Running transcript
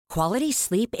Quality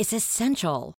sleep is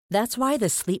essential. That's why the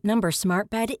Sleep Number Smart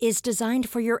Bed is designed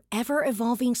for your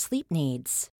ever-evolving sleep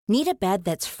needs. Need a bed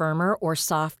that's firmer or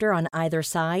softer on either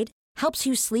side? Helps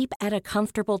you sleep at a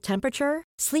comfortable temperature?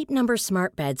 Sleep Number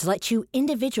Smart Beds let you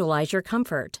individualize your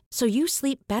comfort, so you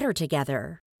sleep better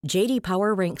together. J.D.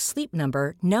 Power ranks Sleep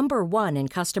Number number 1 in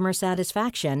customer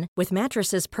satisfaction with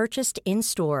mattresses purchased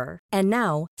in-store. And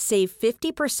now, save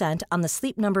 50% on the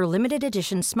Sleep Number Limited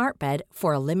Edition Smart Bed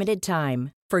for a limited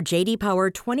time. For J.D. Power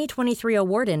 2023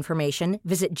 award information,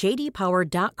 visit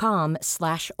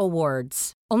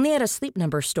jdpower.com/awards. Only at a Sleep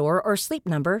Number store or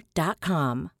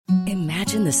sleepnumber.com.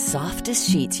 Imagine the softest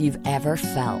sheets you've ever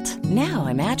felt. Now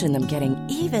imagine them getting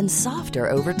even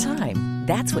softer over time.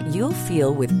 That's what you'll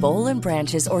feel with Boll &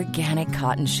 Branch's organic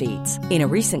cotton sheets. In a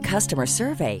recent customer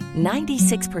survey,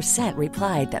 96%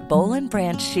 replied that Boll &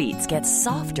 Branch sheets get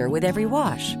softer with every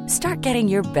wash. Start getting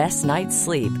your best night's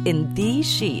sleep in these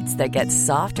sheets that get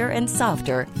softer and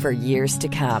softer for years to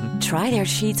come. Try their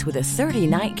sheets with a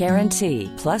 30-night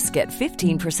guarantee. Plus, get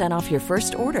 15% off your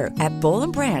first order at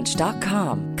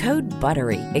bollandbranch.com. Code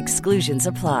BUTTERY. Exclusions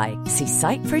apply. See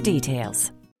site for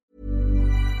details.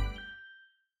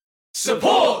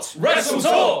 Support Wrestle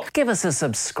Talk! Give us a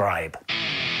subscribe.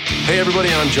 Hey everybody,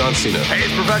 I'm John Cena. Hey,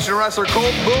 it's professional wrestler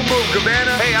Colt Boom Boom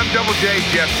Cabana. Hey, I'm Double J,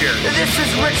 Jeff Jarrett. This is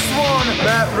Rich Swann.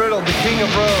 Matt Riddle, the King of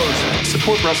Bros.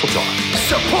 Support Wrestle Talk.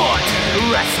 Support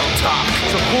Wrestle Talk.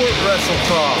 Support Wrestle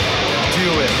Talk. Do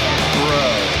it, bro.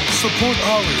 Support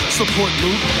Ollie. Support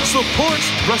Luke. Support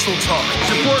Wrestle Talk.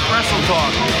 Support Wrestle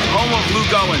Talk. Home of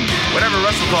Luke Owen. Whatever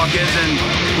Wrestle Talk is, and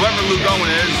whoever Luke Owen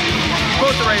is,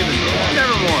 quote the Raven.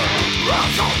 Nevermore.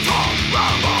 Wrestle Talk.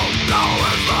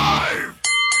 Live.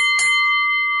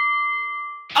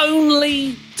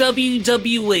 Only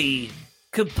WWE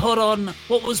could put on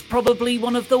what was probably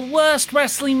one of the worst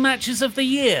wrestling matches of the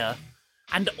year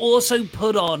and also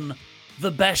put on the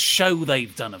best show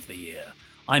they've done of the year.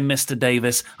 I'm Mr.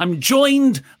 Davis. I'm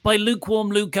joined by Lukewarm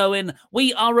Luke Owen.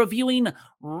 We are reviewing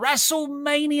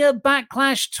WrestleMania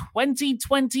Backlash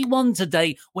 2021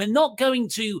 today. We're not going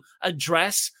to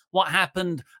address what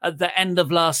happened at the end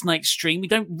of last night's stream. We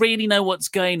don't really know what's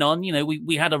going on. You know,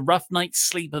 we had a rough night's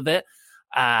sleep of it.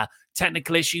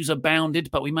 Technical issues abounded,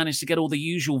 but we managed to get all the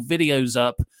usual videos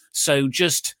up. So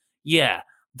just, yeah,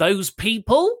 those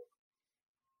people...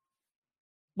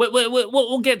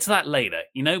 We'll get to that later.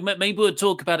 You know, maybe we'll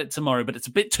talk about it tomorrow, but it's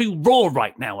a bit too raw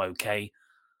right now, okay?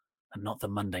 And not the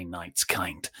Monday nights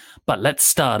kind. But let's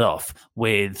start off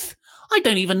with... I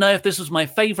don't even know if this was my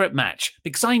favorite match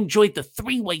because I enjoyed the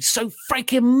three-way so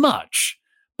freaking much.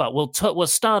 But we'll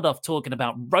start off talking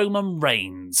about Roman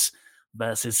Reigns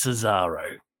versus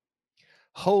Cesaro.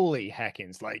 Holy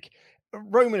heckins. Like,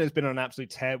 Roman has been on an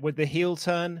absolute tear with the heel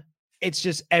turn. It's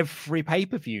just every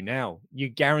pay-per-view now. You're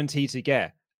guaranteed to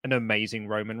get an amazing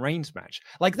Roman Reigns match.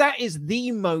 Like, that is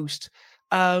the most,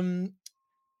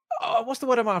 what's the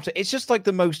word I'm after? It's just like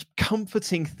the most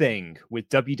comforting thing with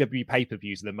WWE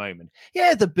pay-per-views at the moment.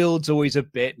 Yeah, the build's always a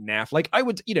bit naff. Like, I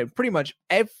would, pretty much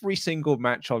every single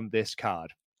match on this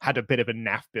card had a bit of a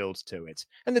naff build to it.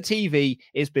 And the TV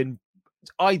has been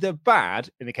either bad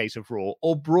in the case of Raw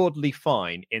or broadly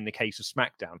fine in the case of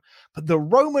SmackDown. But the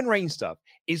Roman Reigns stuff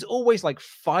is always like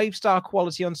 5-star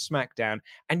quality on SmackDown,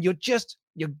 and you're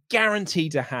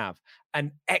guaranteed to have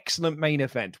an excellent main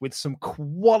event with some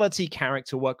quality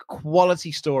character work,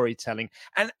 quality storytelling,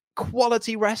 and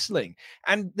quality wrestling.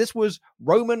 And this was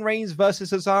Roman Reigns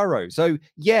versus Cesaro. So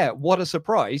yeah, what a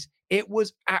surprise. It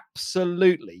was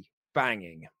absolutely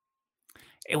banging.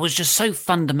 It was just so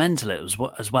fundamental as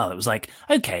well. It was like,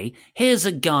 okay, here's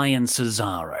a guy in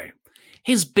Cesaro.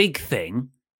 His big thing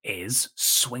is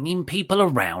swinging people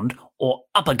around or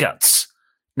uppercuts.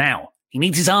 Now, he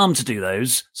needs his arm to do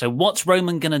those. So what's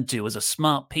Roman going to do as a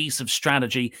smart piece of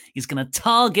strategy? He's going to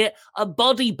target a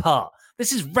body part.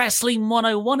 This is Wrestling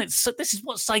 101. This is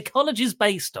what psychology is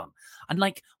based on. And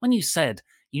like when you said,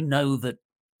 the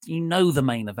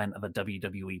main event of a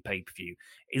WWE pay-per-view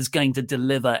is going to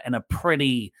deliver in a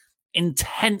pretty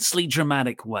intensely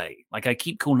dramatic way. Like I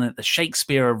keep calling it the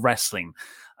Shakespeare of wrestling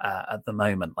at the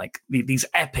moment, like these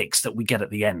epics that we get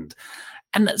at the end.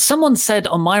 And someone said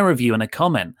on my review in a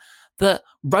comment that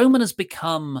Roman has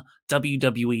become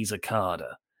WWE's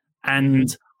Okada.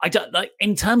 And I don't like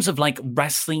in terms of like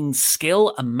wrestling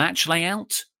skill and match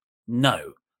layout,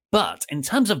 no. But in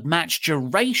terms of match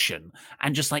duration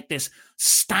and just like this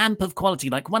stamp of quality,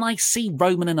 like when I see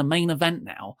Roman in a main event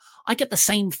now, I get the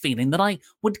same feeling that I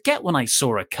would get when I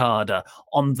saw Okada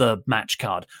on the match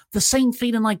card. The same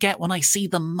feeling I get when I see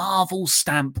the Marvel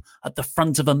stamp at the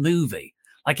front of a movie.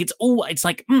 Like it's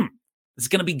like, it's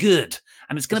going to be good.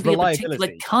 And it's going to be a particular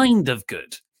kind of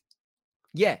good.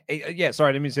 Yeah, yeah. Sorry,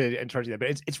 I didn't mean to interrupt you there,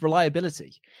 but it's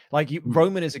reliability. Like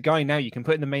Roman is a guy now you can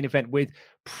put in the main event with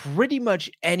pretty much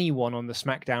anyone on the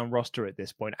SmackDown roster at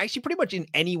this point. Actually, pretty much in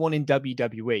anyone in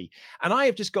WWE. And I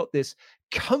have just got this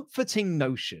comforting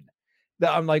notion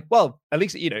that I'm like, well, at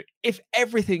least if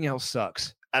everything else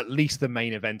sucks, at least the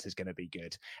main event is going to be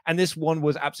good. And this one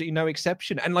was absolutely no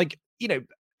exception. And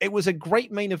it was a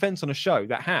great main event on a show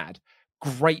that had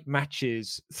great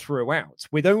matches throughout,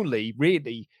 with only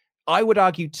really, I would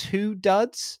argue, 2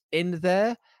 duds in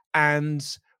there, and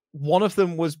one of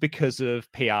them was because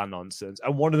of PR nonsense,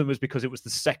 and one of them was because it was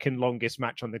the second longest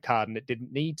match on the card and it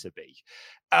didn't need to be.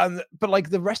 But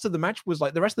the rest of the match was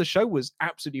the rest of the show was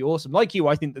absolutely awesome. Like you,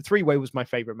 I think the 3-way was my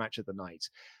favorite match of the night.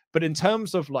 But in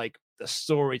terms of the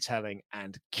storytelling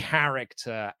and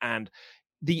character and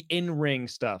the in-ring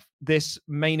stuff, this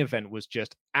main event was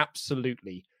just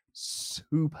absolutely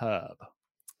superb.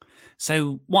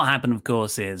 So what happened, of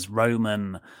course, is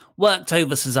Roman worked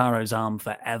over Cesaro's arm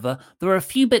forever. There were a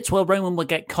few bits where Roman would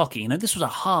get cocky. This was a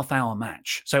half-hour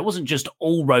match, so it wasn't just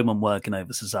all Roman working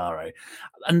over Cesaro.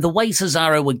 And the way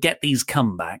Cesaro would get these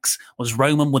comebacks was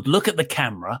Roman would look at the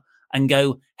camera and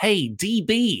go, "Hey,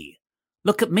 DB,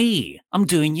 look at me. I'm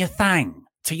doing your thing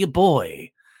to your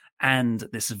boy." And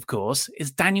this, of course,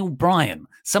 is Daniel Bryan,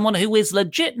 someone who is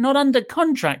legit not under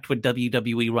contract with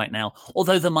WWE right now,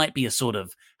 although there might be a sort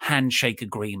of handshake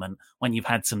agreement when you've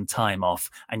had some time off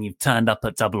and you've turned up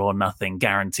at Double or Nothing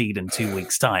guaranteed in 2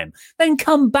 weeks' time. Then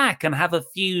come back and have a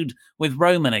feud with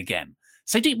Roman again.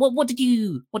 So what do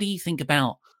you think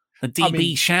about the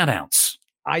DB shout-outs?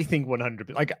 I think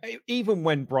 100%. Even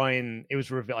when Bryan, it was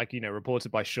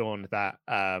reported by Sean that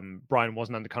Bryan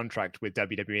wasn't under contract with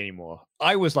WWE anymore.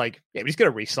 I was like, yeah, but he's going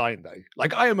to resign though.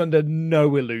 I am under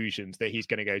no illusions that he's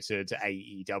going to go to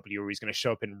AEW or he's going to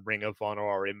show up in Ring of Honor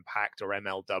or Impact or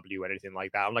MLW or anything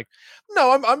like that. I'm like,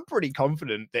 no, I'm pretty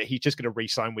confident that he's just going to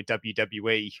resign with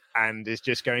WWE and is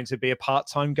just going to be a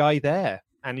part-time guy there.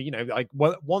 And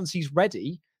once he's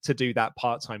ready to do that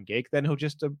part-time gig, then he'll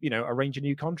just arrange a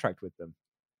new contract with them.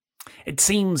 It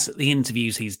seems the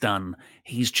interviews he's done,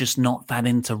 he's just not that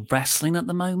into wrestling at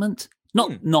the moment.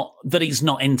 Not that he's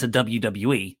not into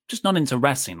WWE, just not into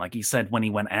wrestling. Like he said when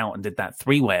he went out and did that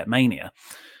 3-way at Mania,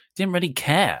 didn't really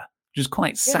care, which is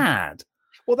quite sad.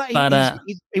 Well,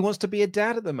 he wants to be a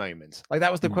dad at the moment.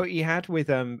 That was the quote he had with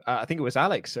I think it was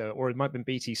Alex, or it might have been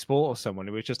BT Sport or someone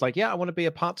who was just like, yeah, I want to be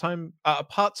a part-time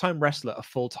wrestler, a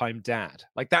full-time dad.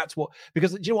 That's what,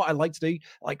 because do you know what I like to do?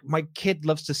 My kid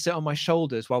loves to sit on my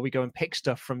shoulders while we go and pick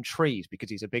stuff from trees because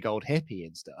he's a big old hippie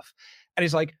and stuff. And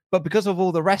he's like, but because of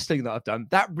all the wrestling that I've done,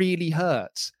 that really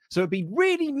hurts. So it'd be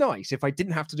really nice if I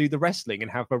didn't have to do the wrestling and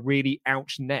have a really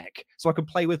ouch neck so I could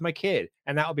play with my kid.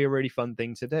 And that would be a really fun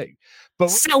thing to do. But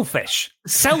selfish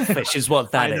is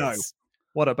what that is.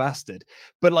 What a bastard.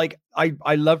 But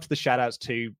I loved the shout outs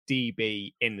to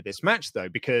DB in this match though,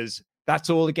 because that's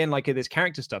all again, this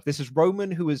character stuff. This is Roman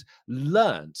who has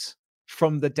learnt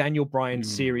from the Daniel Bryan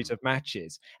series of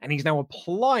matches. And he's now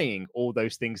applying all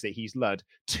those things that he's learned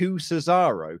to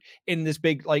Cesaro in this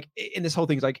big, in this whole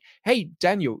thing. It's like, hey,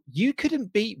 Daniel, you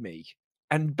couldn't beat me.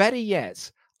 And better yet,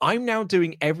 I'm now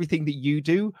doing everything that you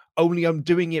do, only I'm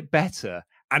doing it better.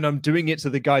 And I'm doing it to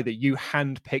the guy that you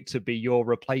handpicked to be your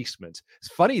replacement. It's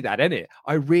funny that, isn't it?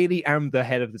 I really am the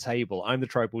head of the table. I'm the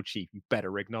tribal chief. You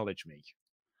better acknowledge me.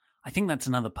 I think that's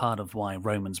another part of why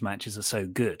Roman's matches are so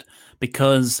good,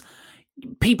 because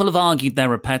people have argued they're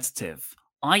repetitive.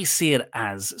 I see it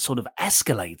as sort of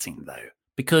escalating, though,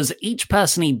 because each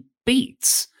person he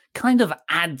beats kind of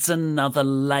adds another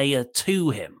layer to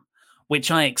him,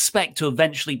 which I expect to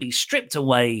eventually be stripped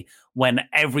away when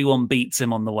everyone beats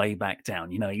him on the way back down.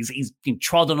 He's been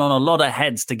trodden on a lot of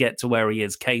heads to get to where he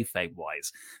is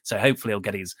kayfabe-wise, so hopefully he'll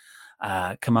get his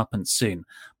comeuppance soon.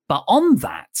 But on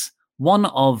that, one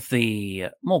of the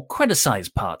more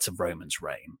criticized parts of Roman's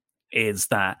reign is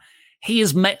that he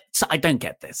is I don't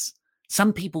get this.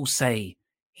 Some people say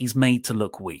he's made to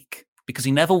look weak because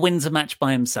he never wins a match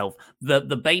by himself. The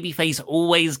babyface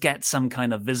always gets some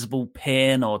kind of visible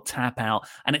pin or tap out,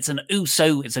 and it's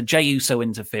a Jey Uso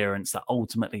interference that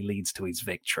ultimately leads to his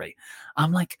victory.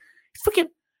 I'm like,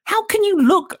 how can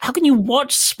you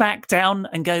watch SmackDown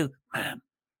and go, man,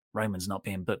 Roman's not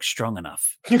being booked strong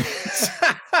enough?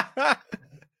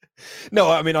 No,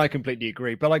 I mean, I completely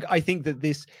agree. But I think that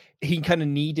this he kind of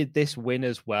needed this win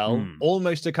as well,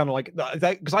 almost to kind of like that,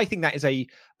 because I think that is a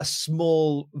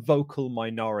small vocal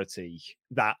minority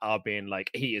that are being like,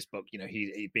 he is booked,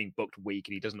 he's being booked weak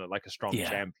and he doesn't look like a strong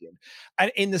champion.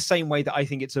 And in the same way that I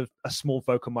think it's a small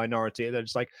vocal minority that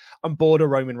it's like, I'm bored of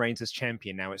Roman Reigns as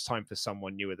champion now, it's time for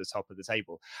someone new at the top of the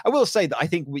table. I will say that I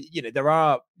think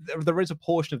there is a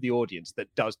portion of the audience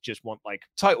that does just want like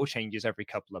title changes every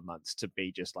couple of months to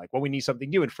be just like, well, we need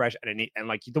something new and fresh, and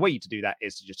like the way to do that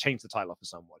is to just change the title for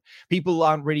someone. People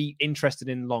aren't really interested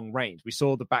in long reigns. We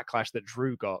saw the backlash that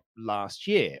Drew got last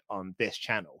year on this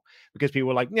channel because people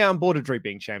were like, yeah, I'm bored of Drew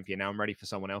being champion. Now I'm ready for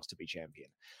someone else to be champion.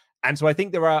 And so I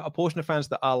think there are a portion of fans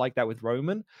that are like that with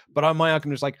Roman, but my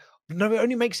argument is like, no, it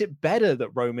only makes it better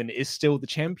that Roman is still the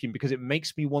champion because it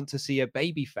makes me want to see a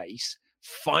babyface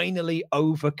finally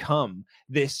overcome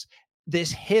this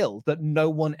hill that no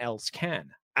one else can.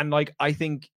 And like, I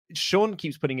think Sean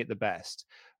keeps putting it the best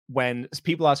when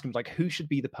people ask him like, who should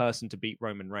be the person to beat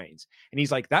Roman Reigns? And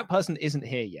he's like, that person isn't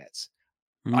here yet.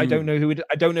 I don't know who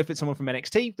I don't know if it's someone from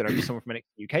NXT, but maybe someone from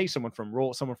NXT UK, someone from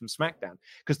Raw, someone from SmackDown,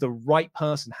 because the right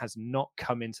person has not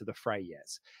come into the fray yet.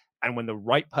 And when the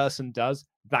right person does,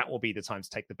 that will be the time to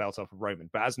take the belt off of Roman.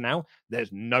 But as now,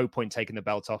 there's no point taking the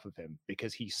belt off of him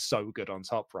because he's so good on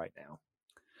top right now.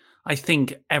 I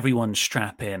think everyone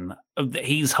strap in.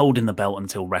 He's holding the belt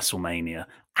until WrestleMania,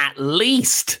 at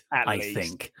least. I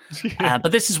think.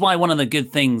 But this is why one of the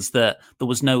good things that there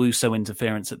was no Uso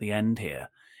interference at the end here.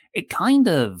 It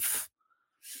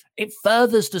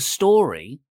furthers the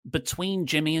story between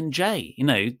Jimmy and Jay.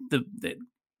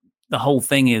 The whole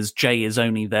thing is Jay is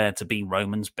only there to be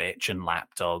Roman's bitch and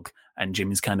lapdog, and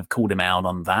Jimmy's kind of called him out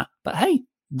on that. But hey,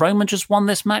 Roman just won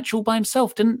this match all by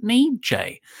himself, didn't need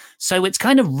Jay. So it's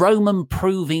kind of Roman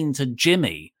proving to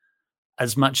Jimmy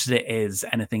as much as it is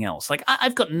anything else. Like,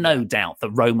 I've got no doubt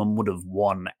that Roman would have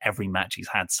won every match he's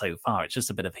had so far. It's just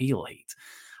a bit of heel heat.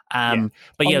 But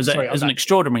yeah, it was an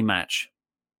extraordinary match.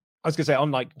 I was going to say,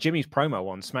 on like Jimmy's promo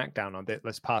on SmackDown on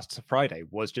this past Friday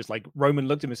was just like, Roman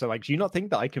looked at him and said, like, do you not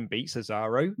think that I can beat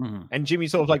Cesaro? Mm-hmm. And Jimmy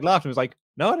sort of like laughed and was like,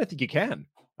 no, I don't think you can.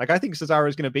 Like, I think Cesaro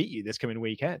is going to beat you this coming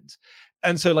weekend.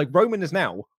 And so like Roman has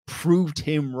now proved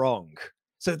him wrong.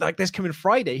 So like this coming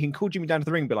Friday, he can call Jimmy down to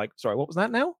the ring and be like, sorry, what was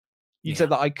that now? You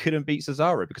said that I couldn't beat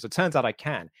Cesaro because it turns out I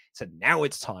can. So now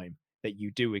it's time that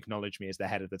you do acknowledge me as the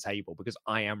head of the table because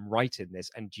I am right in this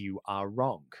and you are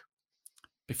wrong.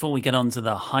 Before we get on to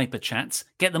the hyper chats,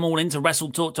 get them all into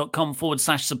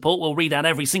WrestleTalk.com/support. We'll read out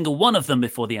every single one of them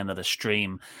before the end of the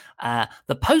stream.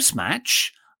 The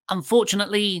post-match,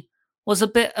 unfortunately, was a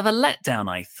bit of a letdown,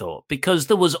 I thought, because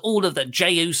there was all of that.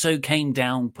 Jey Uso came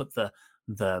down, put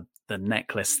the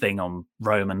necklace thing on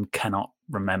Roman, cannot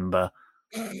remember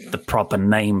the proper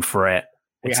name for it.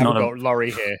 We haven't got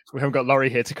Laurie here. We haven't got Laurie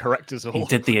here to correct us all. He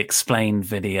did the explained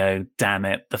video. Damn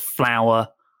it. The flower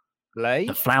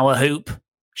hoop.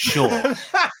 Sure.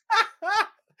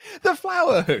 The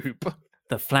flower hoop.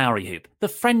 The flowery hoop. The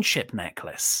friendship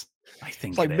necklace. I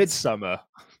think it's like Midsummer.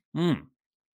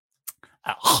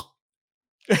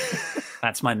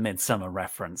 That's my Midsummer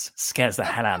reference. Scares the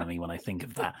hell out of me when I think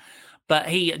of that. But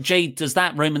Jay does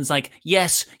that. Roman's like,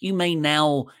 yes, you may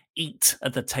now eat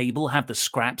at the table, have the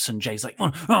scraps, and Jay's like,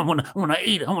 I want to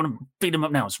eat. I want to beat him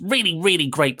up now. It's really, really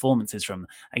great performances from.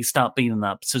 They start beating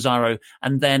up Cesaro,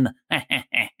 and then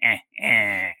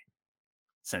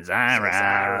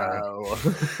Cesaro.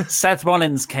 Seth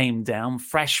Rollins came down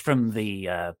fresh from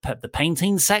the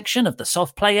painting section of the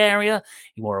soft play area.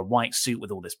 He wore a white suit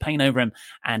with all this paint over him,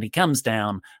 and he comes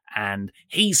down and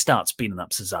he starts beating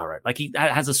up Cesaro. Like he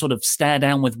has a sort of stare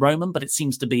down with Roman, but it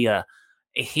seems to be a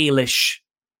heelish.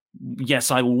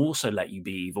 Yes, I will also let you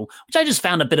be evil, which I just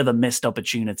found a bit of a missed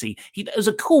opportunity. It was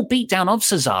a cool beatdown of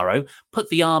Cesaro, put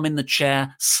the arm in the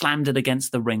chair, slammed it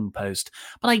against the ring post.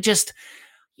 But I just,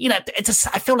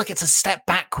 I feel like it's a step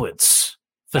backwards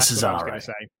for Cesaro. What I was going to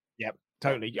say. Yep,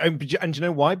 totally. And do you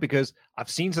know why? Because I've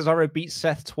seen Cesaro beat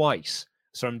Seth twice.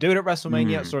 So I'm doing it at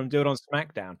WrestleMania, so I'm doing it on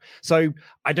SmackDown. So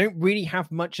I don't really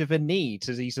have much of a need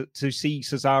to see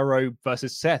Cesaro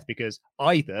versus Seth because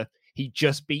either he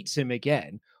just beats him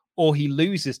again, or he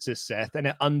loses to Seth and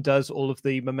it undoes all of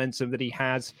the momentum that he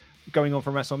has going on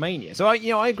from WrestleMania. So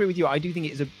I agree with you. I do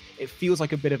think it feels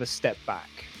like a bit of a step back.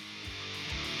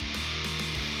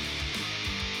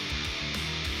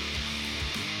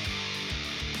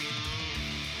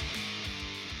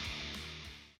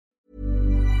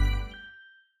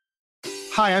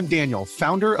 Hi, I'm Daniel,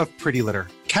 founder of Pretty Litter.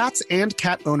 Cats and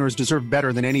cat owners deserve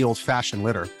better than any old-fashioned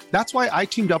litter. That's why I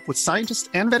teamed up with scientists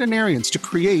and veterinarians to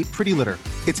create Pretty Litter.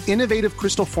 Its innovative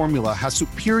crystal formula has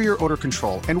superior odor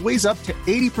control and weighs up to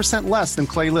 80% less than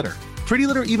clay litter. Pretty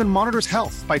Litter even monitors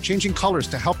health by changing colors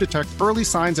to help detect early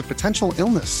signs of potential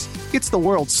illness. It's the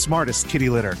world's smartest kitty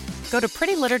litter. Go to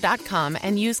prettylitter.com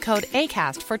and use code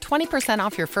ACAST for 20%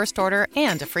 off your first order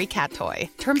and a free cat toy.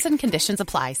 Terms and conditions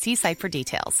apply. See site for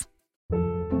details.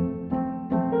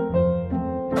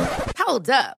 Hold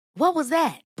up. What was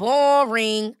that?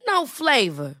 Boring. No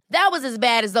flavor. That was as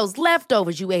bad as those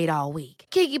leftovers you ate all week.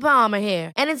 Keke Palmer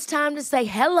here, and it's time to say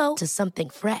hello to something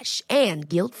fresh and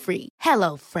guilt-free.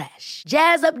 Hello Fresh.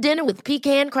 Jazz up dinner with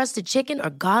pecan-crusted chicken or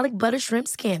garlic butter shrimp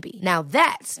scampi. Now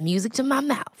that's music to my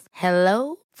mouth.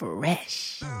 Hello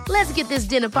Fresh. Let's get this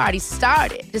dinner party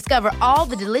started. Discover all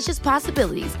the delicious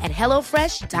possibilities at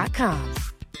hellofresh.com.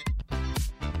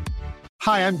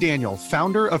 Hi, I'm Daniel,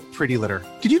 founder of Pretty Litter.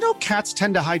 Did you know cats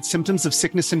tend to hide symptoms of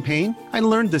sickness and pain? I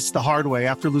learned this the hard way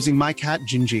after losing my cat,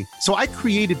 Gingy. So I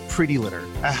created Pretty Litter,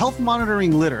 a health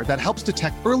monitoring litter that helps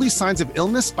detect early signs of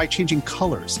illness by changing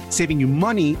colors, saving you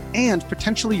money and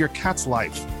potentially your cat's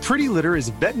life. Pretty Litter is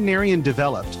veterinarian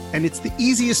developed, and it's the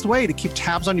easiest way to keep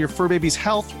tabs on your fur baby's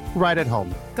health right at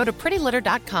home. Go to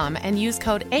prettylitter.com and use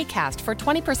code ACAST for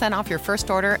 20% off your first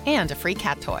order and a free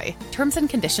cat toy. Terms and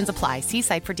conditions apply. See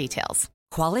site for details.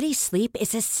 Quality sleep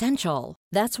is essential.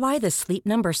 That's why the Sleep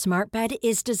Number Smart Bed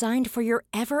is designed for your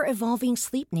ever-evolving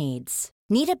sleep needs.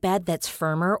 Need a bed that's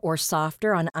firmer or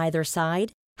softer on either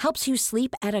side? Helps you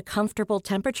sleep at a comfortable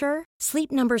temperature? Sleep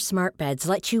Number Smart Beds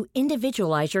let you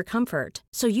individualize your comfort,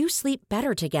 so you sleep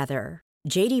better together.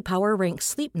 J.D. Power ranks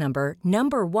Sleep Number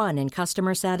number 1 in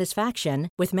customer satisfaction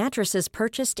with mattresses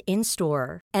purchased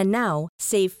in-store. And now,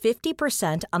 save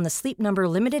 50% on the Sleep Number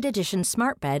Limited Edition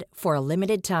Smart Bed for a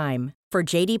limited time. For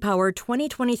J.D. Power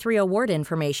 2023 award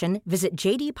information, visit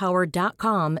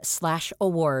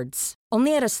jdpower.com/awards.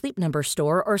 Only at a Sleep Number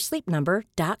store or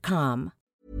sleepnumber.com.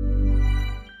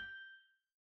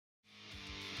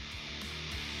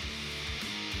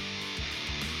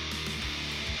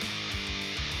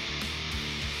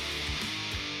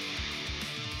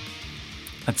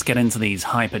 Let's get into these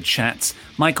hyper chats.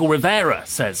 Michael Rivera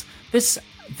says, This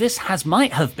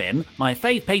might have been my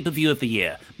fave pay-per-view of the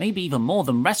year, maybe even more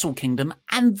than Wrestle Kingdom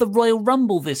and the Royal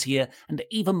Rumble this year, and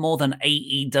even more than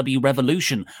AEW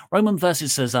Revolution. Roman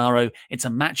versus Cesaro, it's a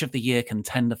match of the year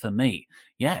contender for me.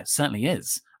 Yeah, it certainly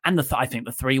is. And I think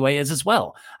the three-way is as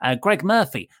well. Greg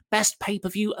Murphy, best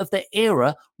pay-per-view of the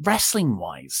era,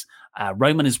 wrestling-wise.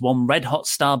 Roman is one red-hot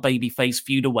star babyface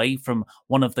feud away from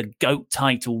one of the GOAT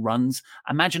title runs.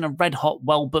 Imagine a red-hot,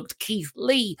 well-booked Keith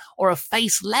Lee or a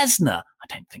face Lesnar. I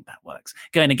don't think that works.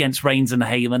 Going against Reigns and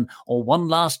Heyman, or one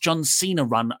last John Cena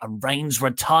run and Reigns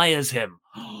retires him.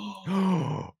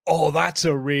 Oh, that's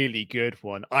a really good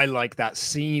one. I like that.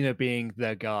 Cena being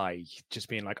the guy, just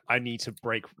being like, I need to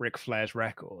break Ric Flair's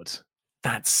record.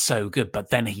 That's so good,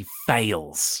 but then he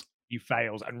fails. He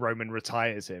fails and Roman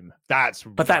retires him. That's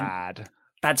bad.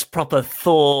 That's proper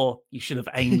Thor. You should have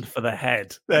aimed for the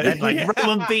head. And then,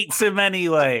 Roman beats him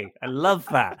anyway. I love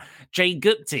that. Jay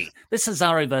Gupti. This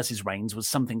Cesaro versus Reigns was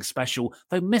something special,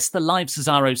 though missed the live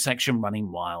Cesaro section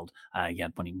running wild.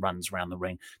 When he runs around the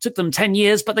ring. Took them 10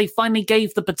 years, but they finally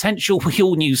gave the potential we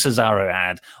all knew Cesaro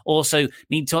had. Also,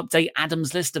 need to update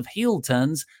Adam's list of heel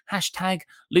turns.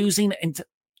 # losing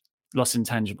lost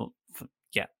intangible.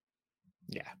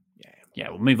 Yeah,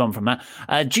 we'll move on from that.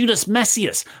 Judas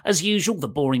Messias. As usual, the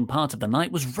boring part of the night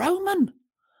was Roman.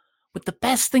 With the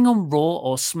best thing on Raw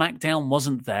or SmackDown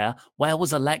wasn't there, where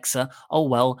was Alexa? Oh,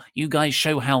 well, you guys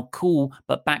show how cool,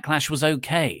 but Backlash was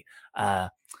okay.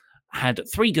 Had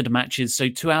 3 good matches, so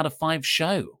 2 out of 5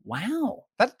 show. Wow.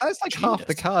 That's like half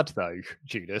the card, though,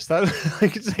 Judas.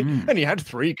 Only had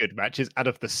 3 good matches out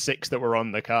of the 6 that were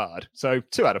on the card. So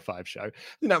 2 out of 5 show. I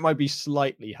think that might be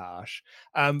slightly harsh.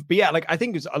 But yeah, I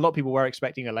think a lot of people were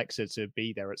expecting Alexa to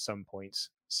be there at some point.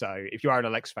 So if you are an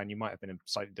Alexa fan, you might have been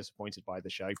slightly disappointed by the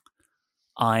show.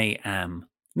 I am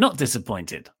not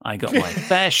disappointed. I got my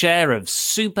fair share of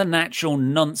supernatural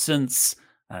nonsense.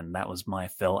 And that was my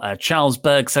fill. Charles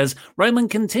Berg says, Roman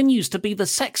continues to be the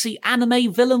sexy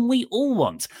anime villain we all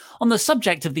want. On the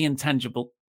subject of the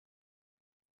intangible...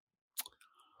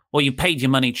 Well, you paid your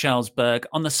money, Charles Berg.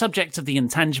 On the subject of the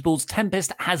intangibles,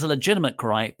 Tempest has a legitimate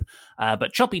gripe,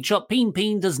 but Choppy Chop Peen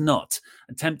Peen does not.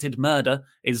 Attempted murder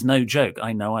is no joke.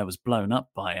 I know I was blown up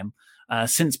by him.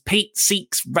 Since Pete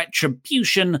seeks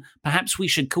retribution, perhaps we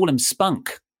should call him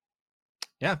Spunk.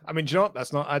 Yeah, I mean, do you know what?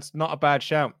 That's not a bad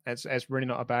shout. It's really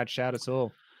not a bad shout at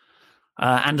all.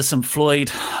 Anderson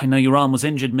Floyd, I know your arm was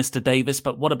injured, Mr. Davis,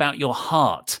 but what about your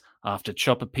heart after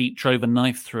Chopper Pete drove a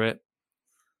knife through it?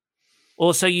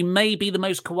 Also, you may be the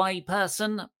most kawaii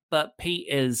person, but Pete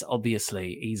is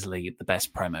obviously easily the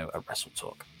best promo at Wrestle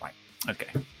Talk. Right. Okay.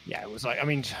 Yeah, it was like, I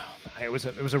mean, it was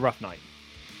a rough night.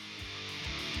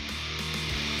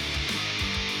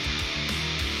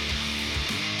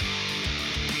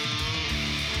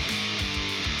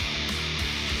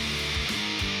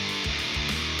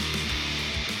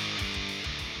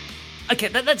 Okay,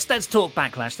 let's talk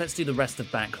Backlash. Let's do the rest of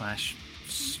Backlash.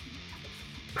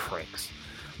 Pricks.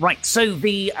 Right, so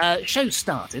the show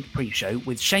started, pre-show,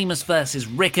 with Sheamus versus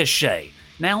Ricochet.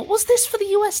 Now, was this for the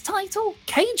US title?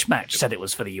 Cage Match said it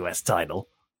was for the US title.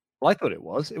 Well, I thought it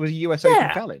was. It was a US Open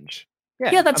challenge.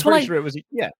 Yeah, that's I'm pretty sure it was.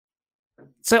 Yeah.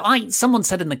 So someone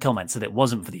said in the comments that it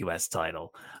wasn't for the US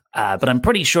title, but I'm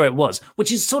pretty sure it was,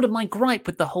 which is sort of my gripe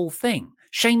with the whole thing.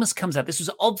 Sheamus comes out. This was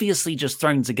obviously just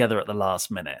thrown together at the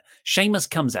last minute. Sheamus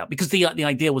comes out because the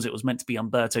idea was it was meant to be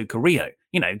Humberto Carrillo,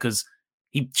 because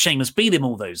Sheamus beat him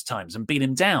all those times and beat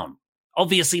him down,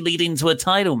 obviously leading to a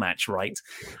title match, right?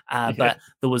 But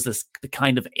there was the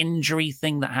kind of injury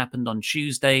thing that happened on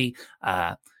Tuesday.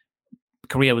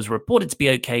 Carrillo was reported to be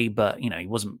okay, but, he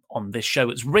wasn't on this show.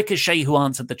 It's Ricochet who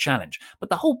answered the challenge. But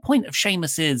the whole point of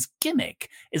Sheamus's gimmick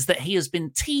is that he has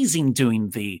been teasing doing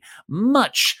the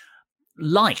much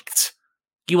liked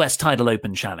US title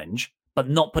open challenge, but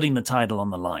not putting the title on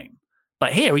the line.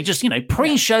 But here he just,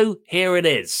 pre-show, here it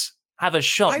is. Have a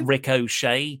shot,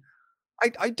 Ricochet.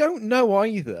 I don't know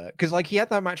either, because he had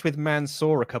that match with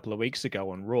Mansoor a couple of weeks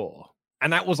ago on Raw,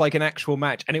 and that was like an actual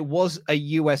match, and it was a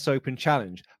US Open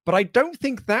challenge, but I don't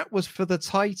think that was for the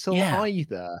title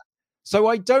either. So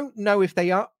I don't know if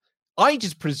they are. I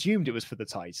just presumed it was for the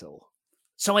title.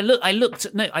 So I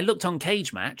looked on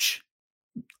Cage Match.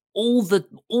 All the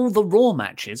Raw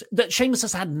matches that Sheamus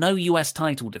has had no US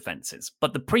title defenses,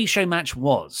 but the pre-show match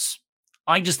was.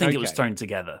 I just think it was thrown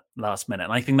together last minute,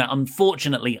 and I think that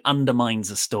unfortunately undermines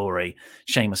the story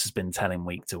Sheamus has been telling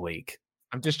week to week.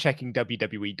 I'm just checking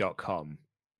WWE.com.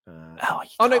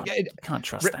 Can't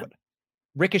trust that.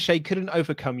 Ricochet couldn't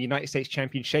overcome United States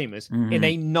champion Sheamus in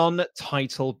a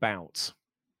non-title bout.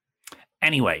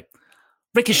 Anyway,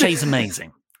 Ricochet's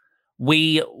amazing.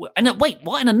 Wait, what? In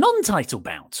a non-title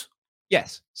bout?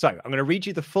 Yes. So I'm going to read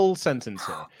you the full sentence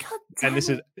here. And this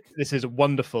is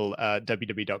wonderful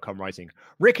WWE.com writing.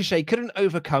 Ricochet couldn't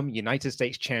overcome United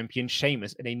States champion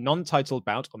Sheamus in a non-title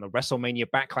bout on the WrestleMania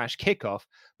Backlash kickoff,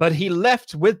 but he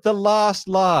left with the last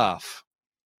laugh.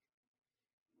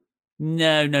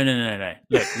 No.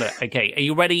 Look. Okay, are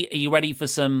you ready for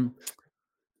some?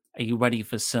 Are you ready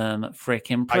for some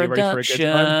freaking production?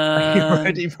 Are you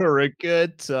ready for a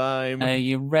good time? Are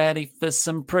you ready for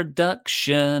some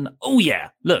production? Oh,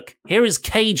 yeah. Look, here is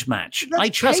Cage Match. I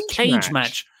trust Cage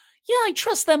Match. Yeah, I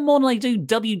trust them more than I do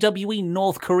WWE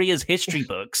North Korea's history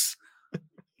books.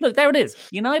 Look, there it is.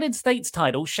 United States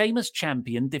title, Sheamus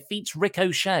champion, defeats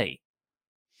Ricochet.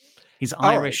 He's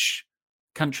Irish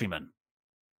countryman.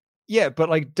 Yeah, but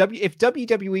if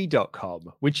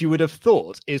WWE.com, which you would have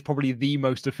thought is probably the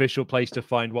most official place to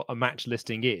find what a match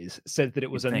listing is, said that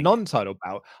it was a non-title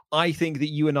bout, I think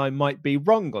that you and I might be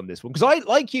wrong on this one. Because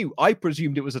I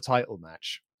presumed it was a title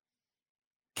match.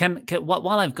 Can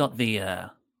while I've got the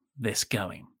this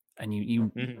going, and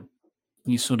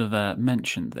you sort of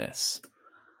mentioned this,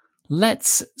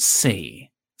 let's see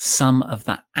some of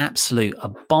the absolute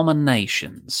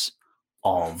abominations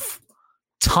of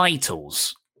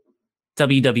titles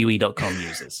WWE.com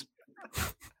uses.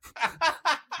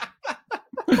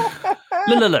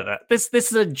 Look. This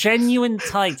is a genuine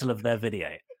title of their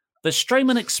video. The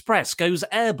Strowman Express goes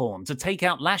airborne to take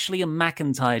out Lashley and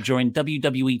McIntyre during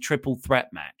WWE Triple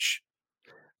Threat match.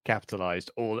 Capitalized.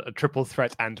 All a triple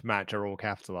threat and match are all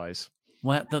capitalized.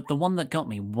 Well, the one that got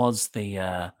me was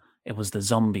the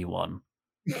zombie one.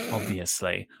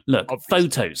 Obviously. Look,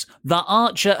 photos. The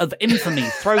Archer of Infamy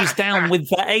throws down with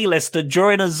the A-lister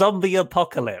during a zombie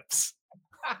apocalypse.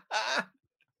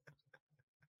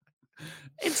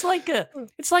 It's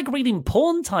like reading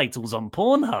porn titles on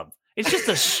Pornhub. It's just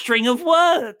a string of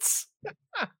words.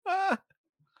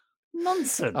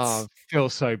 Nonsense. Oh, I feel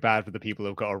so bad for the people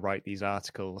who've got to write these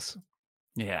articles.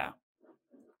 Yeah.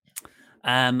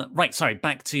 Right, sorry,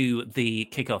 back to the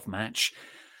kickoff match.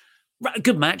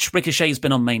 Good match. Ricochet's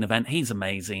been on main event. He's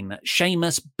amazing.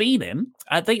 Sheamus beat him.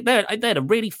 They had a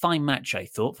really fine match, I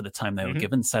thought, for the time they were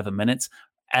given, 7 minutes.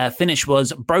 Finish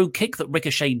was bro kick that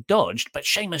Ricochet dodged, but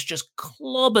Sheamus just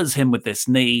clobbers him with this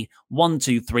knee. 1,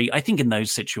 2, 3. I think in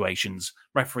those situations,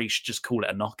 referees should just call it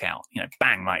a knockout.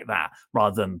 Bang like that,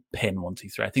 rather than pin 1, 2,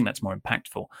 3. I think that's more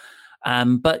impactful.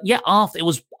 But yeah, it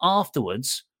was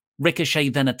afterwards. Ricochet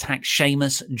then attacked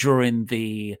Sheamus during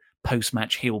the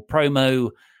post-match heel promo,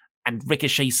 and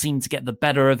Ricochet seemed to get the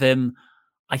better of him.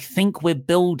 I think we're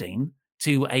building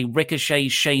to a Ricochet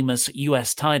Sheamus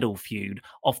US title feud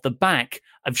off the back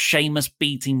of Sheamus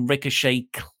beating Ricochet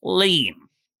clean.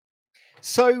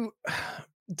 So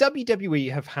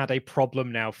WWE have had a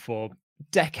problem now for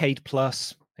decade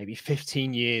plus, maybe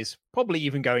 15 years, probably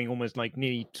even going almost like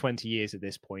nearly 20 years at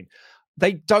this point.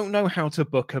 They don't know how to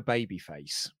book a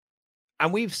babyface.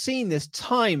 And we've seen this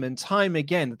time and time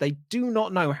again, that they do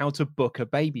not know how to book a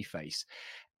babyface.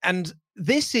 And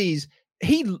this is,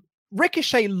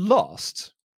 Ricochet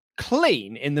lost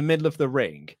clean in the middle of the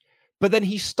ring, but then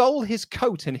he stole his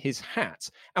coat and his hat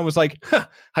and was like,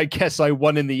 I guess I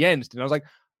won in the end. And I was like,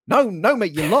 no,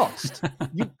 mate, you lost.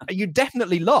 you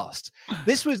definitely lost.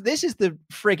 This is the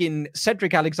friggin'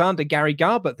 Cedric Alexander, Gary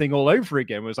Garbutt thing all over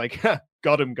again. It was like,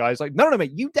 got him, guys. Like, no,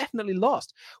 mate, you definitely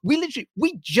lost. We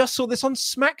just saw this on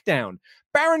SmackDown.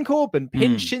 Baron Corbin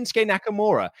pinned Shinsuke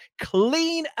Nakamura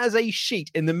clean as a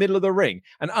sheet in the middle of the ring.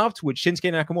 And afterwards,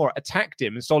 Shinsuke Nakamura attacked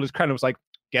him and stole his crown and was like,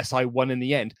 guess I won in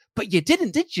the end. But you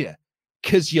didn't, did you?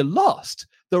 Because you lost.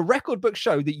 The record books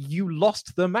show that you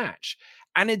lost the match.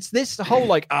 And it's this whole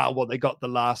like, they got the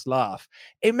last laugh.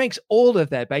 It makes all of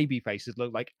their baby faces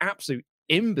look like absolute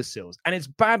imbeciles. And it's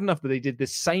bad enough that they did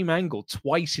this same angle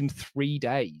twice in 3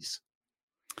 days.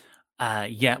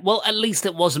 Yeah, well, at least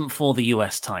it wasn't for the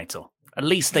US title. At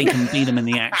least they can beat them in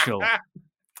the actual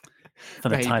for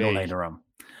the title later on.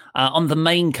 On the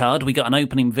main card, we got an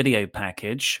opening video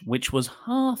package, which was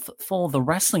half for the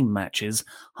wrestling matches,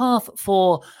 half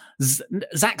for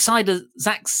Zack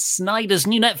Snyder's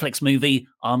new Netflix movie,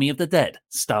 Army of the Dead,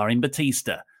 starring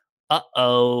Batista.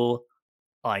 Uh-oh.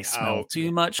 I smell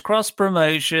too much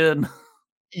cross-promotion.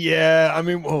 Yeah, I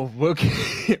mean,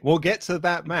 we'll get to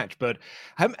that match, but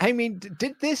I mean,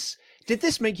 did this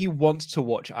make you want to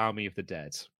watch Army of the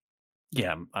Dead?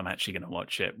 Yeah, I'm actually going to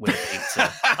watch it with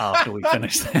pizza after we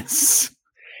finish this.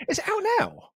 It's out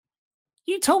now.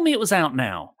 You told me it was out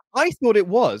now. I thought it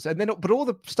was, and then but all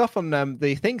the stuff on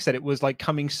the thing said it was like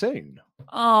coming soon.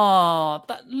 Oh,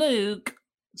 but Luke.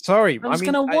 Sorry, I was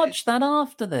going to watch that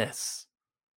after this.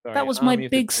 Sorry, that was my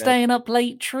big staying up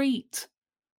late treat.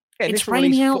 Yeah, it's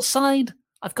raining outside.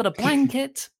 I've got a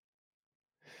blanket.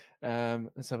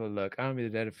 Let's have a look. Army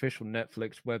of the Dead official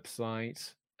Netflix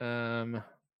website.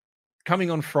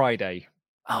 Coming on Friday.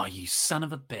 Oh, you son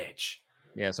of a bitch.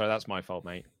 Yeah, sorry, that's my fault,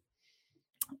 mate.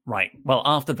 Right. Well,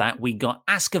 after that, we got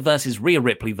Asuka versus Rhea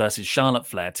Ripley versus Charlotte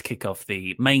Flair to kick off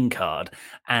the main card.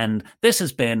 And this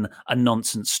has been a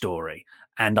nonsense story.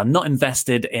 And I'm not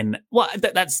invested in... Well,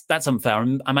 that's unfair.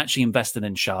 I'm actually invested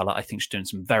in Charlotte. I think she's doing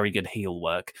some very good heel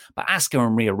work. But Asuka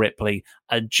and Rhea Ripley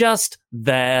are just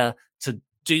there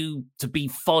to be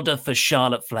fodder for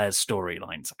Charlotte Flair's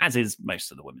storylines, as is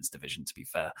most of the women's division, to be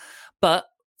fair. But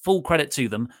full credit to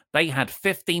them, they had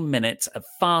 15 minutes of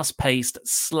fast-paced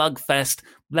slugfest.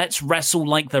 Let's wrestle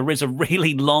like there is a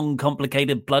really long,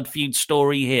 complicated blood feud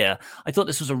story here. I thought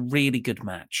this was a really good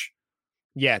match.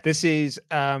 Yeah, this is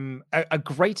a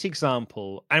great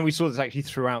example, and we saw this actually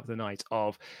throughout the night,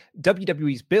 of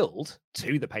WWE's build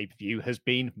to the pay-per-view has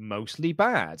been mostly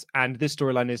bad, and this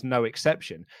storyline is no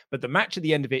exception. But the match at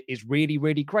the end of it is really,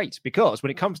 really great, because when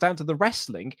it comes down to the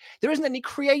wrestling, there isn't any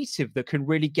creative that can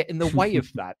really get in the way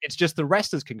of that. It's just the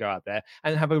wrestlers can go out there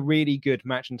and have a really good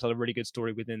match and tell a really good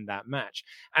story within that match.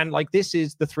 And like, this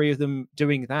is the three of them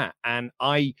doing that, and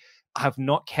I have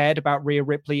not cared about Rhea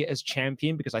Ripley as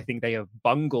champion because I think they have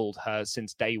bungled her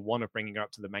since day one of bringing her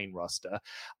up to the main roster.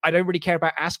 I don't really care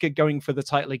about Asuka going for the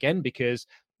title again because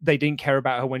they didn't care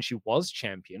about her when she was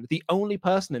champion. The only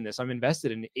person in this I'm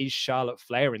invested in is Charlotte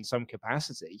Flair in some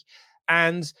capacity.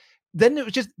 And then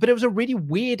it was a really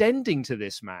weird ending to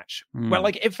this match where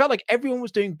like it felt like everyone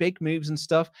was doing big moves and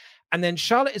stuff. And then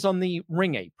Charlotte is on the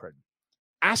ring apron.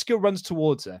 Asuka runs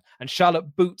towards her and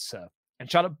Charlotte boots her. And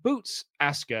Charlotte boots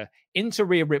Asuka into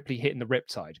Rhea Ripley hitting the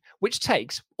Riptide, which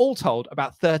takes, all told,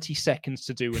 about 30 seconds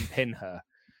to do and pin her.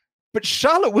 But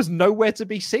Charlotte was nowhere to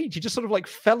be seen. She just sort of like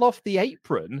fell off the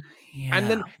apron. Yeah. And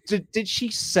then did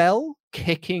she sell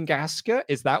kicking Asuka?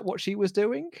 Is that what she was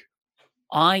doing?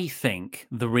 I think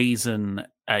the reason,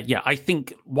 I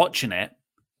think watching it,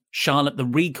 the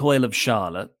recoil of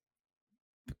Charlotte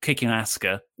kicking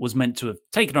Asuka was meant to have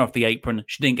taken her off the apron.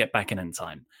 She didn't get back in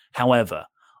time. However,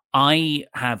 I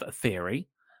have a theory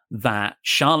that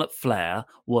Charlotte Flair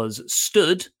was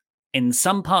stood in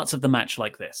some parts of the match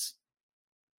like this.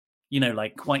 You know,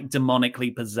 like quite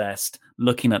demonically possessed,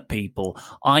 looking at people.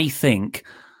 I think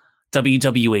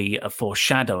WWE are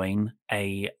foreshadowing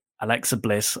a Alexa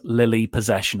Bliss Lily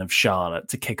possession of Charlotte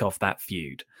to kick off that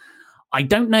feud. I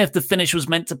don't know if the finish was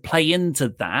meant to play into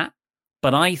that,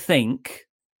 but I think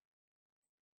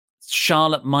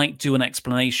Charlotte might do an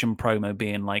explanation promo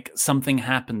being like, something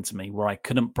happened to me where I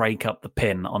couldn't break up the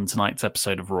pin on tonight's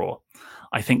episode of Raw.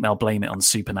 I think they'll blame it on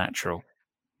Supernatural.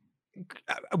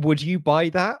 Would you buy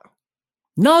that?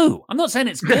 No, I'm not saying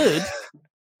it's good.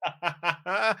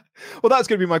 Well, that's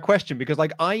going to be my question, because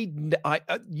like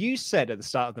you said at the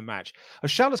start of the match,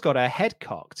 Charlotte's got her head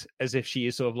cocked as if she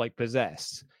is sort of like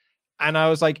possessed. And I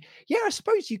was like, yeah, I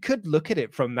suppose you could look at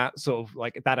it from that sort of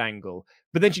like that angle.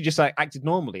 But then she just like acted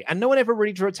normally, and no one ever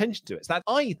really drew attention to it. So that's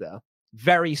either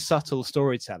very subtle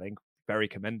storytelling, very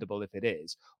commendable if it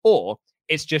is, or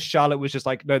it's just Charlotte was just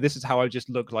like, no, this is how I just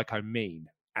look like I'm mean,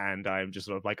 and I'm just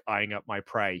sort of like eyeing up my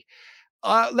prey.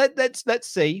 Let's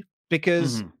see,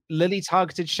 because Lily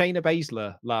targeted Shayna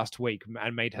Baszler last week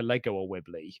and made her leg go all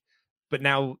wibbly, but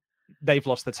now they've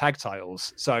lost the tag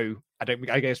titles, so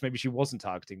I guess maybe she wasn't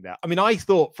targeting that. I mean, I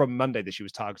thought from Monday that she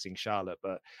was targeting Charlotte,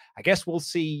 but I guess we'll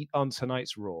see on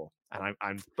tonight's Raw.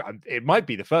 And it might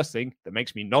be the first thing that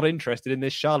makes me not interested in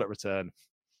this Charlotte return.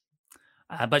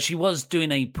 But she was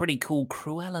doing a pretty cool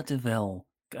Cruella de Vil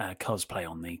cosplay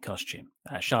on the costume.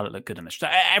 Charlotte looked good in this.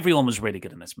 Everyone was really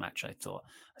good in this match, I thought.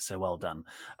 So well done.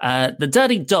 The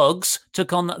Dirty Dogs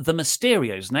took on the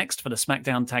Mysterios next for the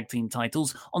SmackDown Tag Team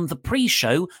titles. On the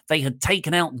pre-show, they had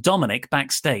taken out Dominic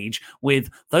backstage with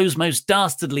those most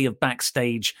dastardly of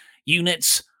backstage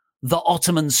units, the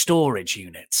Ottoman storage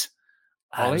unit.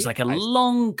 It was like a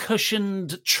long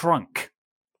cushioned trunk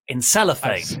in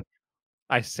cellophane.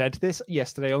 I said this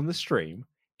yesterday on the stream.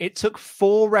 It took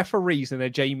 4 referees and a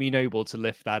Jamie Noble to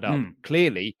lift that up.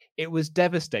 Clearly, it was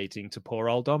devastating to poor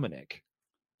old Dominic.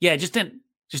 Yeah, just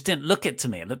didn't look it to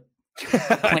me. It looked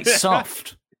quite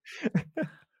soft.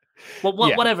 Well,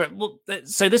 whatever. Well,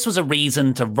 so this was a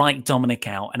reason to write Dominic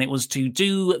out, and it was to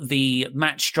do the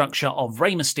match structure of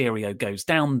Rey Mysterio goes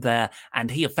down there, and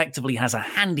he effectively has a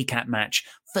handicap match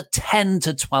for 10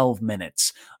 to 12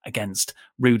 minutes against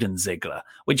Rude and Ziggler,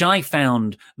 which I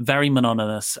found very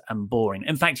monotonous and boring.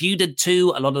 In fact, you did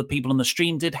too. A lot of the people on the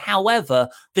stream did. However,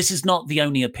 this is not the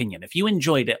only opinion. If you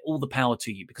enjoyed it, all the power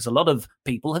to you, because a lot of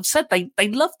people have said they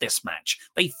loved this match.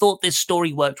 They thought this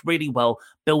story worked really well,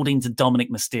 building to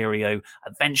Dominic Mysterio,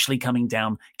 eventually coming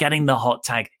down, getting the hot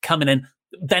tag, coming in.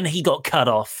 Then he got cut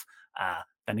off.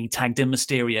 Then he tagged in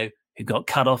Mysterio, who got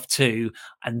cut off too,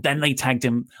 and then they tagged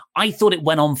him. I thought it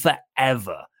went on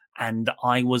forever, and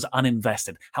I was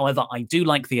uninvested. However, I do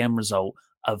like the end result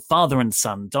of father and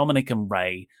son, Dominic and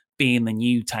Rey, being the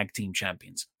new tag team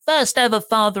champions. First ever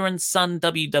father and son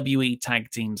WWE tag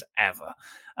teams ever.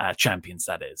 Champions,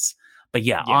 that is. But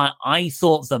yeah. I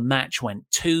thought the match went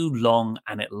too long,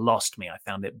 and it lost me. I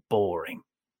found it boring.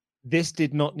 This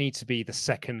did not need to be the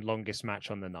second longest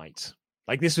match on the night.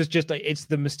 Like, this was just like, it's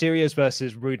the Mysterios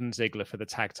versus Rude and Ziggler for the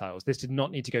tag titles. This did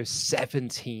not need to go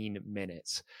 17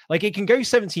 minutes. Like, it can go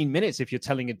 17 minutes if you're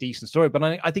telling a decent story, but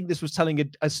I think this was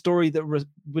telling a story that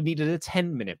would needed a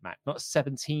 10-minute match, not a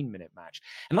 17-minute match.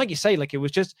 And like you say, like, it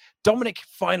was just Dominic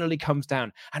finally comes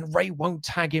down and Rey won't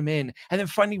tag him in. And then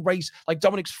finally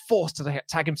Dominic's forced to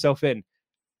tag himself in.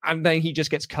 And then he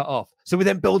just gets cut off. So we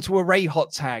then build to a Rey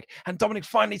hot tag, and Dominic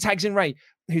finally tags in Rey,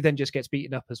 who then just gets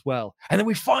beaten up as well. And then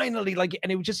we finally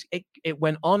and it was just it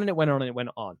went on and it went on and it went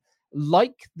on.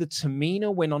 Like the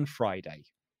Tamina win on Friday,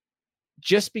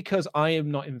 just because I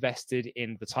am not invested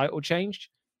in the title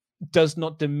change does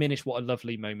not diminish what a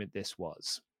lovely moment this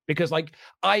was. Because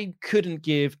I couldn't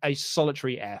give a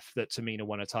solitary F that Tamina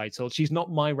won a title. She's not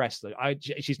my wrestler.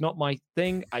 She's not my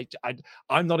thing.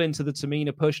 I'm not into the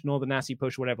Tamina push nor the Natty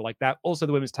push, whatever like that. Also,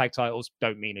 the women's tag titles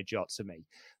don't mean a jot to me.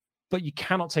 But you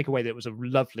cannot take away that it was a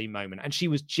lovely moment. And she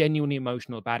was genuinely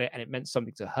emotional about it, and it meant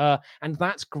something to her. And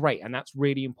that's great. And that's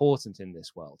really important in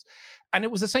this world. And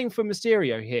it was the same for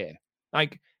Mysterio here.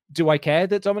 Do I care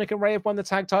that Dominic and Rey have won the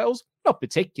tag titles? Not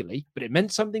particularly, but it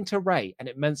meant something to Rey and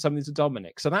it meant something to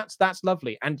Dominic. So that's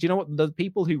lovely. And you know what? The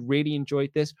people who really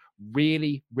enjoyed this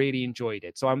really, really enjoyed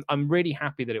it. So I'm really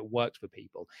happy that it worked for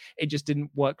people. It just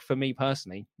didn't work for me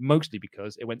personally, mostly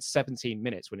because it went 17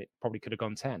 minutes when it probably could have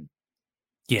gone 10.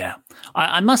 Yeah.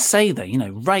 I must say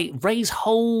that, Rey's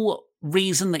whole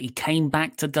reason that he came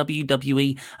back to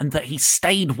WWE and that he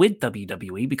stayed with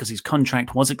WWE because his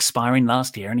contract was expiring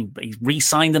last year, and he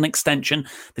re-signed an extension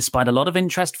despite a lot of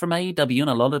interest from AEW and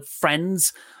a lot of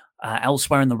friends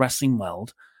elsewhere in the wrestling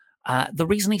world. The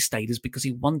reason he stayed is because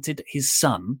he wanted his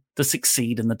son to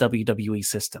succeed in the WWE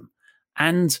system.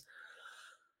 And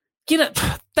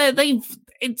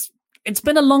it's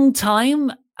been a long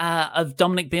time of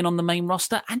Dominic being on the main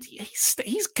roster, and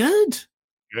he's good.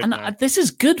 This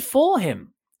is good for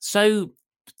him. So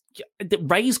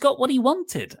Rey's got what he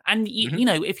wanted. And,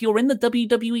 if you're in the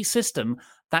WWE system,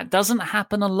 that doesn't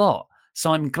happen a lot.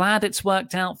 So I'm glad it's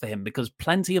worked out for him because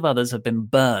plenty of others have been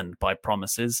burned by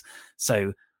promises.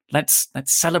 So let's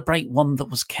celebrate one that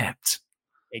was kept.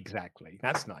 Exactly.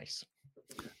 That's nice.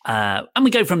 And we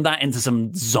go from that into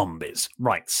some zombies.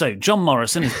 Right. So John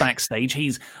Morrison is backstage.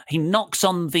 He knocks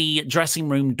on the dressing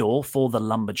room door for the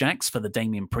Lumberjacks for the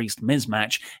Damian Priest Miz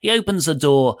match. He opens the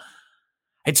door.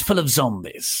 It's full of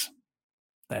zombies.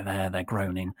 They're there. They're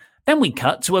groaning. Then we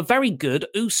cut to a very good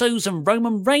Usos and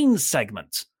Roman Reigns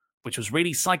segment, which was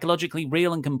really psychologically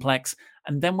real and complex.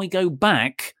 And then we go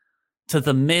back to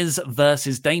the Miz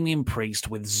versus Damian Priest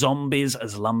with zombies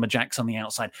as lumberjacks on the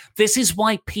outside. This is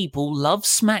why people love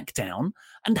SmackDown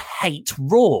and hate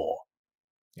Raw.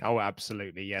 Oh,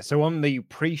 absolutely. Yeah. So on the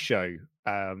pre-show,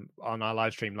 on our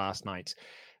live stream last night,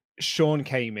 Sean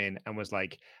came in and was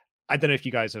like, I don't know if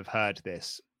you guys have heard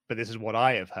this, but this is what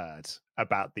I have heard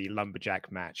about the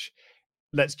lumberjack match.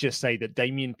 Let's just say that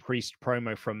Damian Priest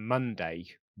promo from Monday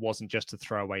wasn't just a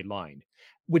throwaway line,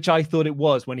 which I thought it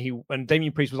was when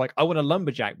Damian Priest was like, I want a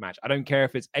lumberjack match. I don't care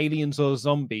if it's aliens or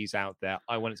zombies out there.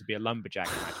 I want it to be a lumberjack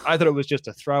match. I thought it was just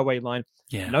a throwaway line.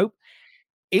 Yeah. Nope.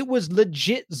 It was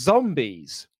legit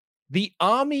zombies. The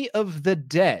army of the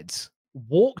dead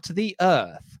walked the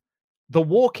earth. The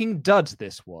Walking Dud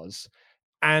this was.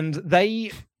 And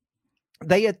they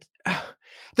were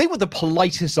the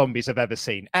politest zombies I've ever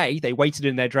seen. They waited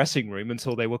in their dressing room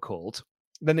until they were called.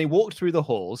 Then they walked through the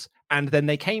halls, and then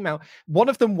they came out. One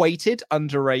of them waited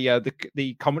under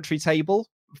the commentary table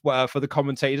for the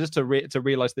commentators to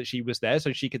realize that she was there,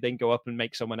 so she could then go up and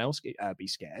make someone else be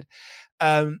scared.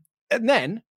 And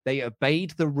then they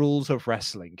obeyed the rules of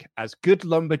wrestling, as good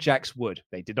lumberjacks would.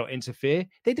 They did not interfere.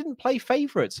 They didn't play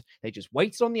favorites. They just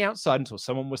waited on the outside until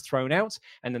someone was thrown out,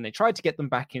 and then they tried to get them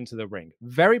back into the ring.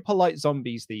 Very polite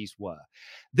zombies these were.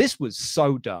 This was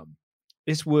so dumb.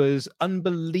 This was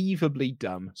unbelievably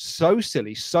dumb, so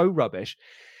silly, so rubbish.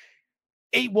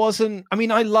 It wasn't, I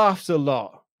mean, I laughed a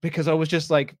lot because I was just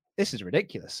like, this is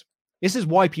ridiculous. This is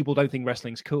why people don't think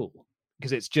wrestling's cool,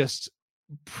 because it's just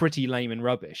pretty lame and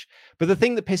rubbish. But the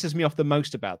thing that pisses me off the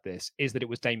most about this is that it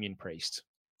was Damian Priest.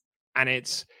 And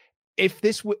it's, if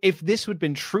this had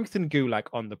been Truth and Gulak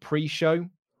on the pre-show,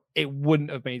 it wouldn't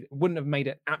have made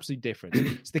it absolutely different.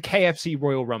 It's the KFC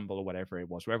Royal Rumble or whatever it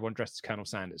was, where everyone dressed as Colonel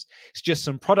Sanders. It's just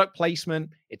some product placement.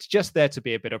 It's just there to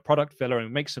be a bit of product filler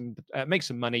and make some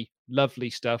money. Lovely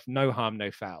stuff. No harm,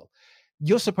 no foul.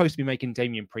 You're supposed to be making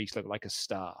Damian Priest look like a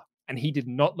star, and he did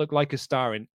not look like a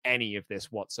star in any of this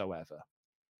whatsoever.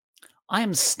 I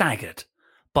am staggered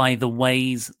by the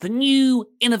ways, the new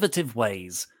innovative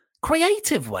ways,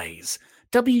 creative ways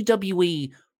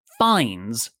WWE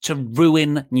finds to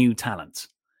ruin new talent.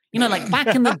 You know, like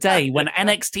back in the day when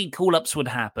NXT call-ups would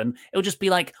happen, it would just be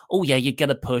like, oh yeah, you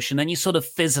get a push and then you sort of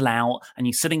fizzle out and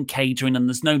you sit in catering and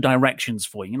there's no directions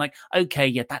for you. You're like, okay,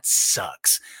 yeah, that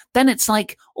sucks. Then it's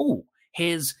like, oh,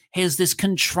 here's this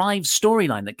contrived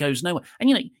storyline that goes nowhere. And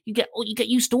you know, you get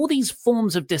used to all these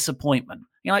forms of disappointment.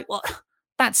 You're like, well,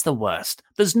 that's the worst.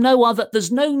 There's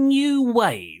no new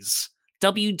ways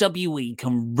WWE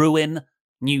can ruin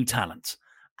new talent.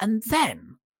 And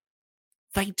then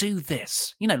they do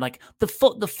this. You know, like the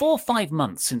 4 or 5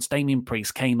 months since Damian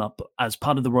Priest came up as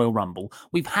part of the Royal Rumble,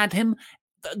 we've had him,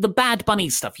 the Bad Bunny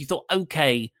stuff. You thought,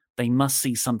 okay, they must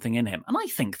see something in him. And I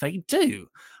think they do.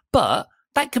 But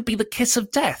that could be the kiss of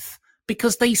death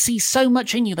because they see so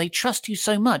much in you. They trust you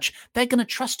so much. They're going to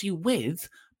trust you with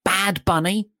Bad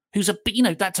Bunny, who's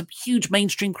that's a huge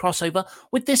mainstream crossover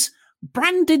with this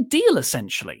branded deal,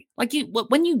 essentially. Like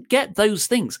when you get those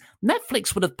things,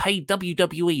 Netflix would have paid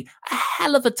WWE a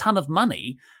hell of a ton of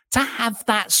money to have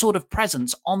that sort of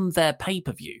presence on their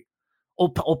pay-per-view,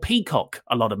 or Peacock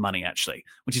a lot of money actually,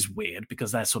 which is weird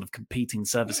because they're sort of competing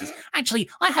services. Actually,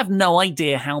 I have no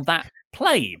idea how that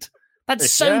played. That's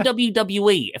so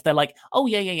WWE. If they're like, oh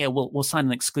yeah, we'll sign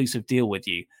an exclusive deal with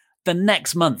you. The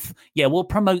next month, we'll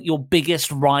promote your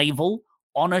biggest rival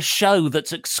on a show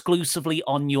that's exclusively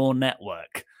on your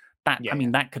network. I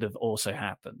mean, that could have also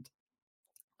happened.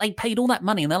 They paid all that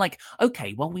money and they're like,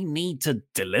 okay, well, we need to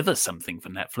deliver something for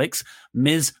Netflix.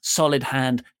 Miz, solid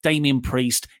hand. Damian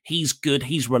Priest, he's good,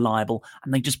 he's reliable.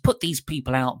 And they just put these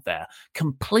people out there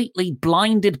completely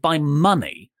blinded by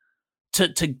money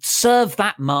to serve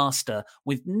that master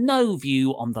with no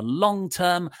view on the long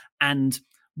term and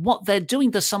what they're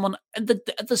doing to someone at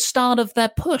the start of their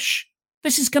push.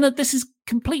 This is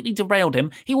completely derailed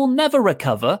him. He will never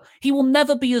recover. He will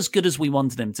never be as good as we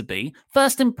wanted him to be.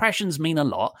 First impressions mean a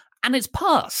lot, and it's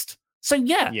past. So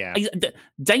yeah.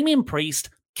 Damian Priest,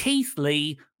 Keith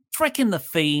Lee, frickin' The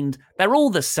Fiend, they're all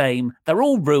the same. They're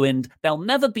all ruined. They'll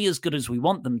never be as good as we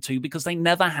want them to because they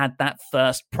never had that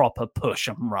first proper push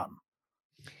and run.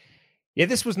 Yeah,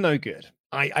 this was no good.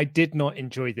 I did not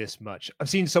enjoy this much. I've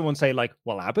seen someone say, like,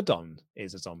 well, Abaddon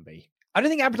is a zombie. I don't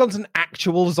think Abaddon's an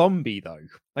actual zombie, though.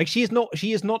 Like, she is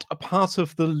not a part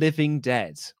of the living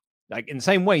dead. Like, in the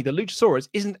same way, the Luchasaurus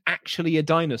isn't actually a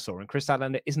dinosaur, and Chris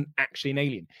Statlander isn't actually an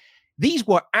alien. These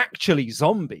were actually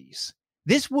zombies.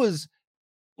 This was,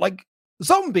 like,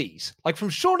 zombies, like from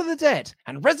Shaun of the Dead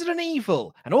and Resident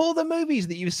Evil and all the movies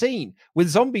that you've seen with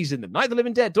zombies in them. Night of the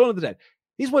Living Dead, Dawn of the Dead.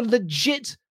 These were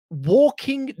legit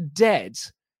walking dead,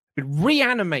 but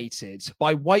reanimated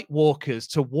by White Walkers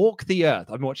to walk the earth.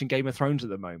 I'm watching Game of Thrones at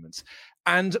the moment.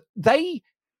 And they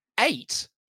ate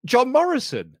John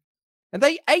Morrison. And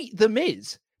they ate The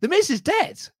Miz. The Miz is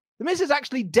dead. The Miz is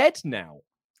actually dead now.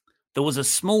 There was a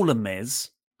smaller Miz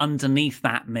underneath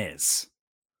that Miz.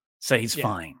 So he's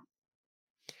fine.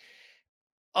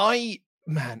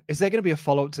 Man, is there going to be a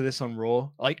follow-up to this on Raw?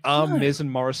 Like, are Miz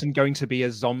and Morrison going to be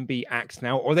a zombie act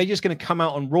now? Or are they just going to come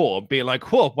out on Raw and be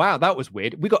like, whoa, wow, that was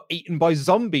weird. We got eaten by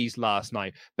zombies last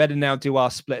night. Better now do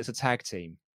our split as a tag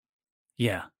team.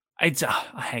 Yeah. I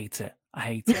hate it. I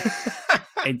hate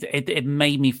it. It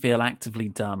made me feel actively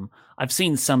dumb. I've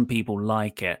seen some people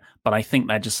like it, but I think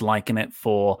they're just liking it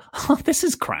for, this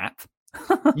is crap.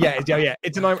 yeah.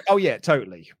 It's an, oh, yeah,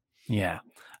 totally. Yeah.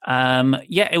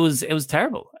 It was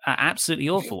terrible, absolutely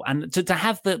awful. And to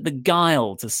have the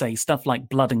guile to say stuff like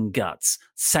blood and guts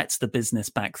sets the business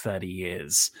back 30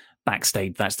 years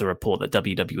backstage. That's the report that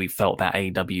WWE felt about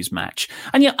AEW's match.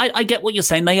 And yeah, I get what you're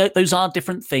saying. Those are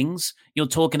different things. You're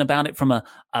talking about it from a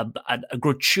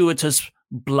gratuitous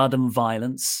blood and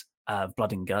violence,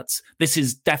 blood and guts. This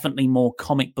is definitely more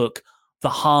comic book, the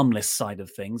harmless side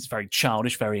of things, very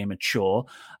childish, very immature.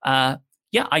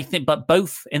 Yeah, I think, but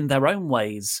both in their own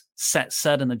ways set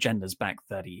certain agendas back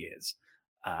 30 years.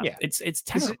 It's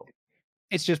terrible.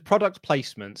 It's just product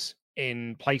placements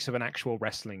in place of an actual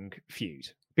wrestling feud.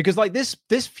 Because like this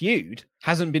feud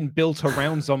hasn't been built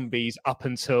around zombies up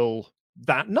until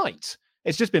that night.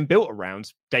 It's just been built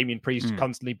around Damian Priest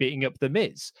constantly beating up The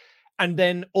Miz. And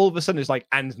then all of a sudden it's like,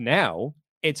 and now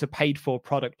it's a paid for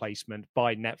product placement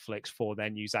by Netflix for their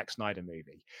new Zack Snyder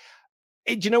movie.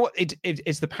 Do you know what?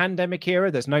 It's the pandemic era.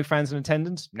 There's no fans in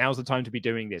attendance. Now's the time to be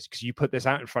doing this because you put this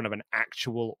out in front of an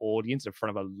actual audience, in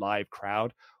front of a live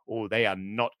crowd, or they're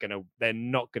not gonna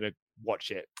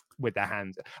watch it with their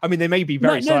hands. I mean, they may be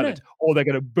very silent, or they're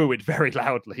gonna boo it very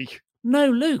loudly. No,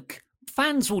 Luke.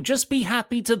 Fans will just be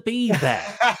happy to be there.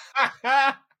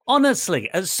 Honestly,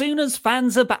 as soon as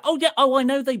fans are back, I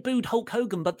know they booed Hulk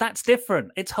Hogan, but that's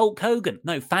different. It's Hulk Hogan.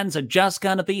 No, fans are just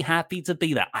going to be happy to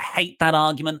be there. I hate that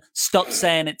argument. Stop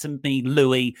saying it to me,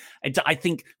 Louis. I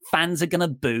think fans are going to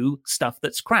boo stuff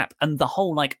that's crap. And the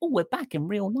whole we're back in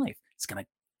real life. It's going to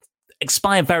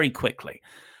expire very quickly.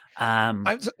 I'm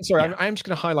just going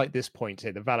to highlight this point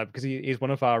here, the Valor, because he is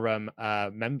one of our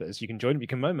members. You can join him,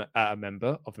 become a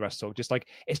member of the Wrestle Talk. Just like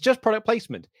it's just product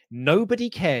placement. Nobody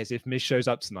cares if Miz shows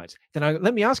up tonight. Then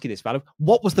let me ask you this, Valor.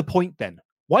 What was the point then?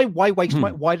 Why waste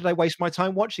why did I waste my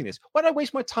time watching this? Why did I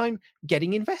waste my time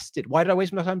getting invested? Why did I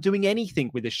waste my time doing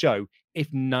anything with the show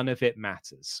if none of it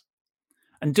matters?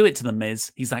 And do it to the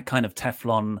Miz. He's that kind of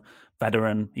Teflon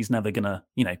veteran. He's never gonna,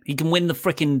 he can win the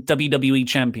freaking WWE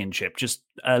championship just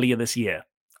earlier this year.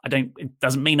 It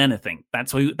doesn't mean anything.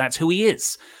 That's who he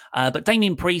is. But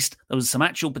Damian Priest, there was some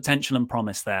actual potential and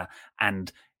promise there,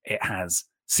 and it has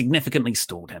significantly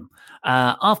stalled him.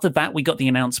 After that, we got the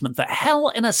announcement that Hell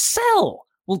in a Cell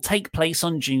will take place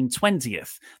on June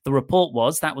 20th. The report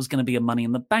was that was going to be a Money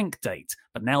in the Bank date.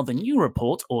 But now the new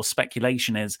report or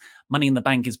speculation is Money in the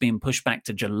Bank is being pushed back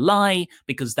to July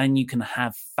because then you can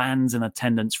have fans in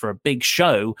attendance for a big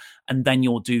show and then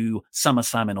you'll do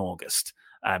SummerSlam in August.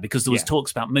 Because there was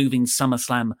talks about moving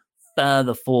SummerSlam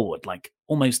further forward, like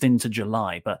almost into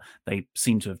July, but they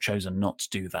seem to have chosen not to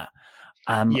do that.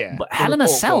 But Hell in a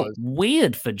Cell,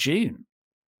 weird for June.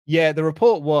 Yeah, the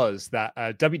report was that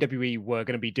WWE were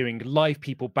going to be doing live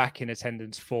people back in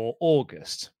attendance for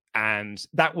August. And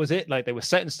that was it. Like they were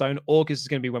set in stone. August is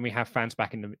going to be when we have fans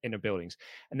back in the buildings.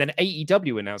 And then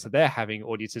AEW announced that they're having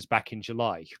audiences back in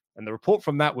July. And the report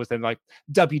from that was then like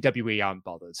WWE aren't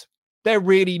bothered. They're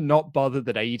really not bothered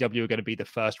that AEW are going to be the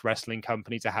first wrestling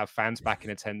company to have fans back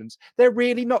in attendance. They're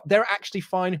really not. They're actually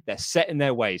fine. They're set in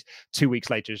their ways. 2 weeks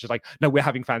later, it's just like, no, we're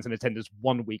having fans in attendance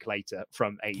 1 week later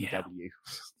from AEW.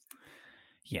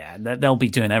 Yeah, they'll be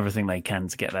doing everything they can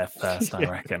to get there first, I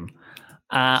reckon.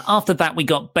 After that, we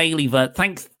got Bayley.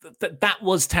 That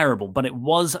was terrible, but it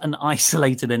was an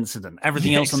isolated incident.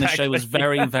 Everything else on the show was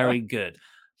very, very good.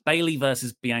 Bayley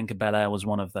versus Bianca Belair was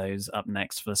one of those up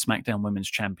next for the SmackDown Women's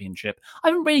Championship. I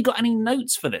haven't really got any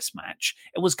notes for this match.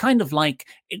 It was kind of like,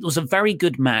 it was a very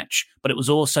good match, but it was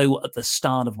also at the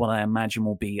start of what I imagine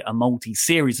will be a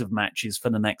multi-series of matches for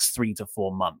the next 3 to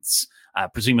 4 months.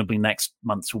 Presumably next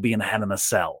month will be in Hell in a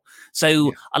Cell.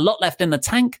 So a lot left in the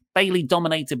tank. Bayley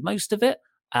dominated most of it,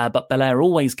 but Belair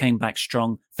always came back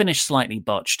strong, finished slightly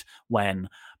botched when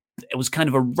it was kind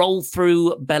of a roll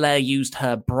through. Belair used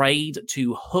her braid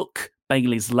to hook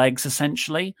Bayley's legs,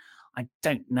 essentially. I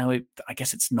don't know. I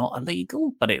guess it's not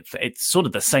illegal, but it's sort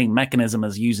of the same mechanism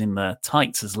as using the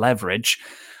tights as leverage.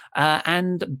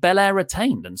 And Belair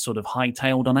retained and sort of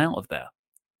hightailed on out of there.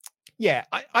 Yeah,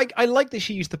 I like that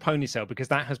she used the ponytail because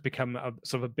that has become a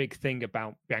sort of a big thing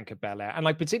about Bianca Belair. And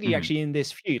like particularly actually in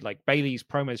this feud, like Bayley's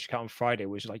promos she cut on Friday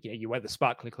was like, yeah, you wear the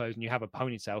sparkly clothes and you have a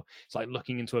ponytail. It's like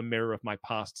looking into a mirror of my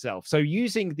past self. So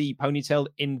using the ponytail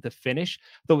in the finish,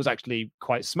 I thought was actually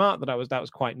quite smart. That was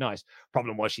quite nice.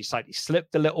 Problem was she slightly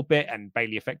slipped a little bit and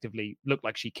Bayley effectively looked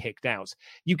like she kicked out.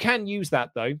 You can use that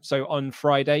though. So on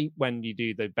Friday, when you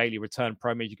do the Bayley return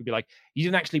promo, you could be like, you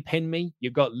didn't actually pin me.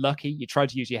 You got lucky. You tried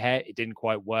to use your hair. It didn't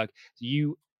quite work. So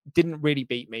you didn't really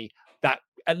beat me. That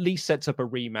at least sets up a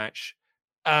rematch.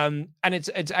 And it's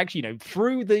actually,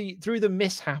 through the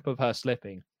mishap of her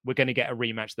slipping, we're going to get a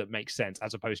rematch that makes sense,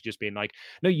 as opposed to just being like,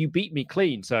 no, you beat me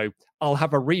clean, so I'll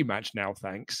have a rematch now,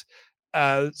 thanks.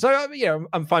 So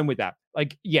I'm fine with that.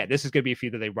 Like, yeah, this is going to be a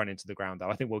feud that they run into the ground, though.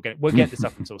 I think we'll get this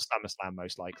up until SummerSlam,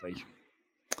 most likely.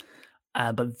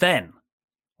 But then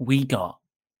we got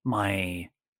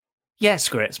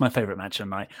screw it. It's my favorite match of the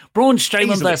night. Braun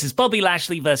Strowman versus Bobby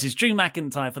Lashley versus Drew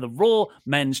McIntyre for the Raw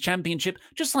Men's Championship.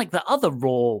 Just like the other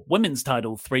Raw Women's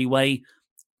title 3-way.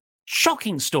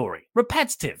 Shocking story.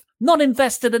 Repetitive. Not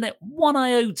invested in it one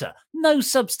iota. No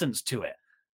substance to it.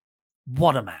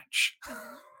 What a match.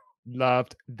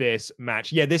 Loved this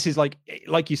match. Yeah, this is like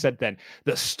you said then,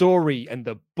 the story and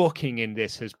the booking in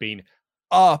this has been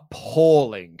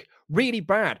appalling. Really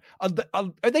bad.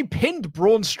 They pinned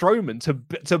Braun Strowman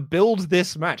to build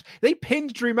this match. They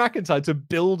pinned Drew McIntyre to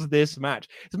build this match.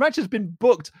 This match has been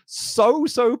booked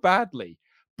so badly.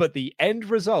 But the end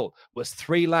result was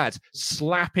 3 lads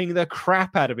slapping the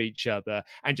crap out of each other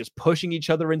and just pushing each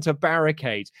other into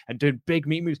barricades and doing big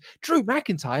meat moves. Drew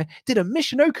McIntyre did a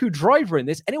Michinoku driver in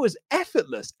this, and it was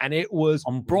effortless, and it was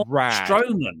on Braun rad.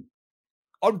 Strowman.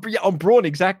 On Braun,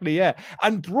 exactly, yeah.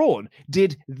 And Braun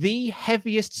did the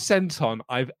heaviest senton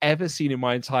I've ever seen in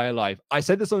my entire life. I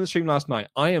said this on the stream last night.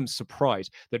 I am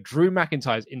surprised that Drew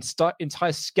McIntyre's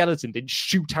entire skeleton didn't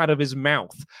shoot out of his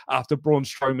mouth after Braun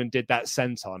Strowman did that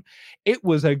senton. It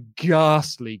was a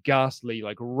ghastly,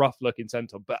 like rough-looking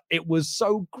senton, but it was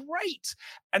so great.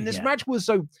 And this match was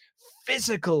so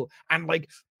physical and like,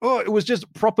 it was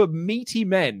just proper meaty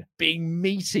men being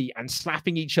meaty and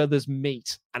slapping each other's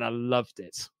meat. And I loved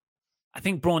it. I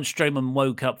think Braun Strowman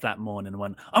woke up that morning and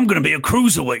went, I'm going to be a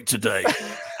cruiserweight today.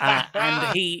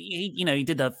 And he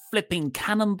did a flipping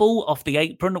cannonball off the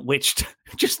apron, which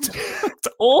just looked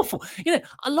awful.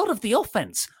 A lot of the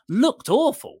offense looked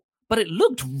awful, but it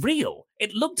looked real.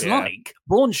 It looked like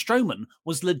Braun Strowman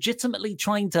was legitimately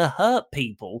trying to hurt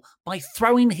people by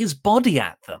throwing his body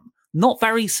at them. Not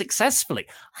very successfully.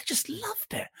 I just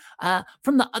loved it.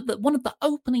 From one of the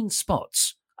opening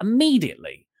spots,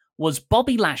 immediately was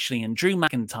Bobby Lashley and Drew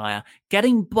McIntyre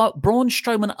getting Braun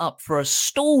Strowman up for a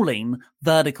stalling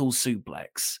vertical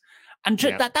suplex. And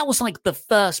that was like the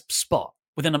first spot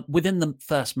within the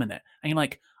first minute. And you're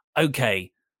like,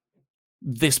 okay,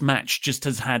 this match just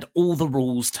has had all the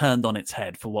rules turned on its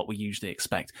head for what we usually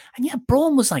expect. And yeah,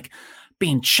 Braun was like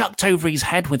being chucked over his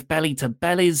head with belly to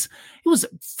bellies. It was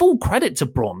full credit to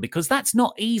Braun because that's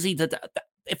not easy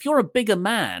if you're a bigger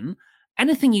man,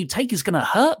 anything you take is going to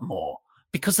hurt more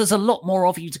because there's a lot more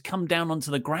of you to come down onto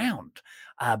the ground.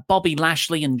 Bobby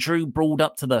Lashley and Drew brawled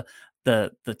up to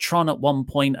the Tron at one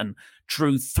point, and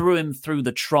Drew threw him through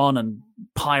the Tron and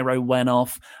pyro went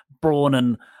off. Braun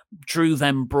and Drew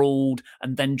then brawled,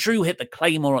 and then Drew hit the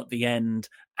Claymore at the end,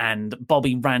 and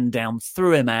Bobby ran down,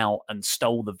 threw him out, and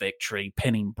stole the victory,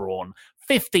 pinning Braun.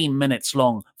 15 minutes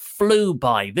long, flew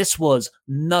by. This was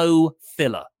no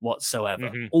filler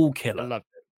whatsoever. All killer. I loved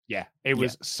it. Yeah, it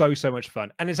was so much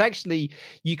fun. And it's actually,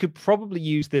 you could probably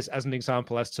use this as an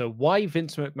example as to why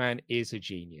Vince McMahon is a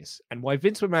genius and why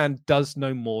Vince McMahon does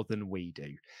know more than we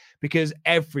do. Because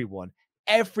everyone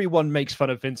makes fun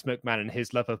of Vince McMahon and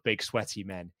his love of big sweaty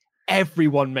men.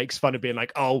 everyone makes fun of being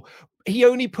like, oh, he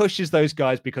only pushes those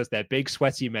guys because they're big,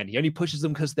 sweaty men. He only pushes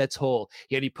them because they're tall.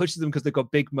 He only pushes them because they've got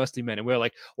big, muscly men. And we're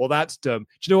like, well, that's dumb.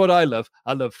 Do you know what I love?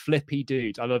 I love flippy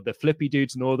dudes. I love the flippy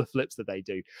dudes and all the flips that they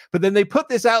do. But then they put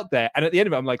this out there, and at the end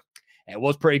of it, I'm like, it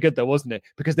was pretty good though, wasn't it?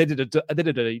 Because they did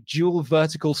a dual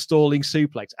vertical stalling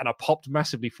suplex, and I popped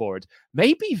massively for it.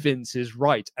 Maybe Vince is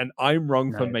right, and I'm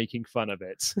wrong for making fun of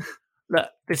it. Look,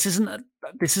 this isn't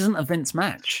a Vince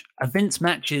match. A Vince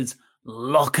match is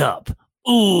lock up.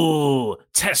 Ooh,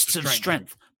 tests of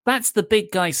strength. That's the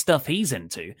big guy stuff he's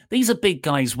into. These are big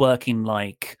guys working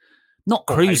like not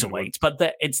cruiserweights, but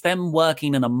it's them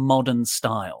working in a modern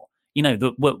style. You know,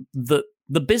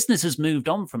 the business has moved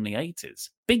on from the 80s.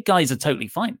 Big guys are totally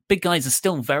fine. Big guys are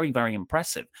still very, very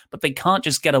impressive, but they can't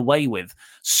just get away with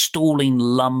stalling,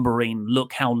 lumbering,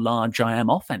 look how large I am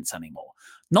offense anymore.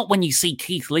 Not when you see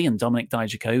Keith Lee and Dominik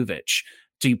Dijakovic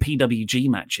do PWG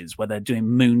matches where they're doing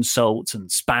moonsaults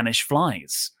and Spanish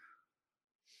flies.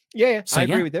 Yeah, so, I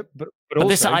agree with it. But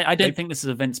also, I don't think this is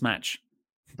a Vince match.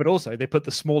 But also, they put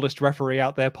the smallest referee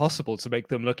out there possible to make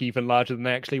them look even larger than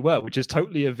they actually were, which is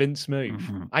totally a Vince move.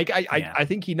 Mm-hmm. I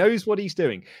think he knows what he's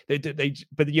doing.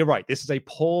 But you're right. This is a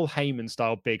Paul Heyman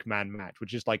style big man match,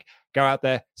 which is like, go out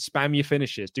there, spam your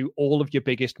finishes, do all of your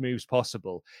biggest moves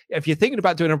possible. If you're thinking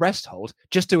about doing a rest hold,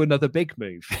 just do another big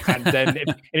move. And then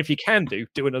if you can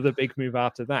do another big move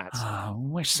after that. Oh, I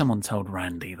wish someone told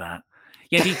Randy that.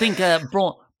 Yeah, do you think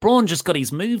Braun just got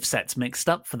his move sets mixed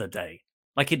up for the day?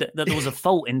 Like there was a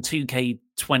fault in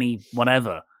 2K20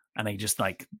 whatever, and they just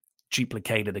like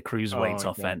duplicated the cruiserweight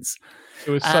offense.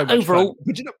 It was so much overall.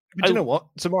 Fun. But you know what?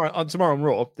 Tomorrow on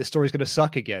Raw, this story's going to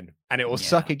suck again, and it will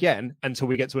suck again until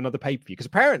we get to another pay per view. Because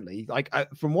apparently,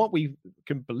 from what we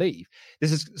can believe,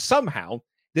 this is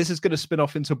going to spin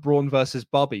off into Braun versus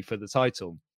Bobby for the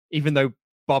title, even though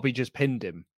Bobby just pinned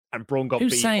him and Braun got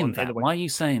beat. Who's saying that? Why are you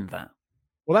saying that?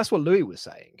 Well, that's what Louis was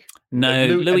saying. No,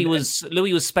 Louis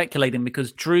was speculating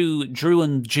because Drew and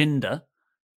Jinder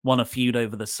won a feud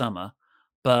over the summer,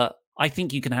 but I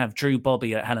think you can have Drew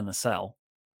Bobby at Hell in a Cell.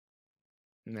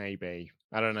 Maybe.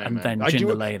 I don't know. And man. then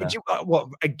Jinder later. Do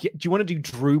you want to do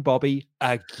Drew Bobby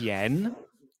again?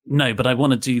 No, but I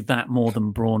want to do that more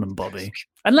than Braun and Bobby.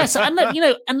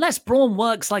 Unless Braun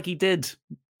works like he did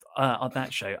on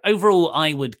that show. Overall,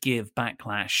 I would give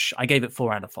Backlash. I gave it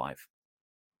 4 out of 5.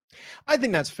 I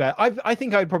think that's fair. I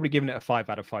think I'd probably given it a 5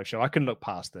 out of 5 show. I couldn't look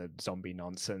past the zombie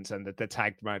nonsense and the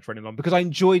tag match running on because I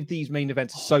enjoyed these main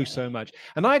events so much.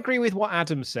 And I agree with what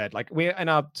Adam said. Like we're in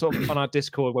our sort of on our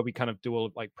Discord where we kind of do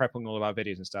all like prepping all of our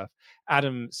videos and stuff.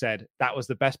 Adam said that was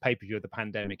the best pay-per-view of the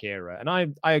pandemic era. And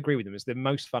I agree with him. It's the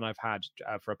most fun I've had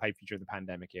for a pay-per-view during the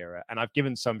pandemic era. And I've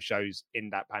given some shows in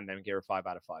that pandemic era 5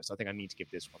 out of 5. So I think I need to give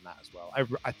this one that as well.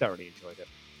 I thoroughly enjoyed it.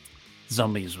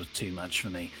 Zombies was too much for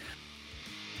me.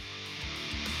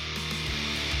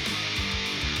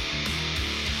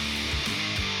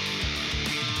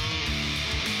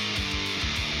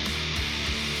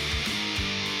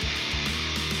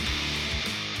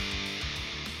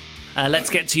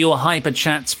 Let's get to your hyper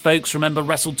chats, folks. Remember,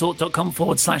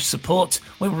 WrestleTalk.com/support.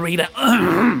 We'll read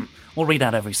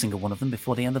out every single one of them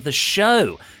before the end of the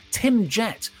show. Tim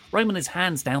Jett. Roman is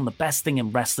hands down the best thing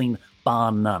in wrestling,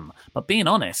 bar none. But being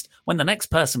honest, when the next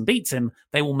person beats him,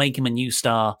 they will make him a new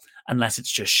star, unless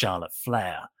it's just Charlotte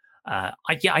Flair. I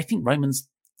think Roman's,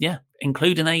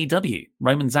 including AEW.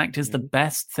 Roman's act is the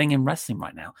best thing in wrestling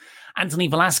right now. Anthony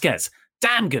Velasquez.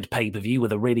 Damn good pay-per-view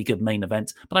with a really good main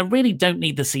event, but I really don't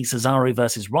need to see Cesaro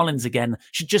versus Rollins again.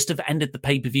 Should just have ended the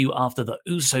pay-per-view after the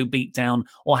Uso beatdown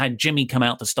or had Jimmy come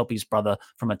out to stop his brother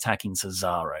from attacking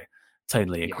Cesaro.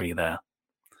 Totally agree there.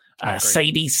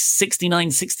 Sadie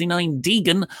 6969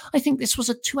 Deegan, I think this was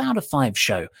a 2 out of 5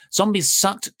 show. Zombies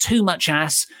sucked too much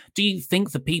ass. Do you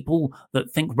think the people that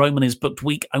think Roman is booked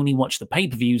weak only watch the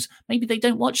pay-per-views? Maybe they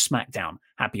don't watch SmackDown.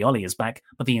 Happy Ollie is back,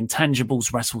 but the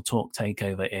Intangibles Wrestle Talk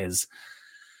takeover is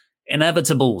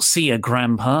inevitable. See ya,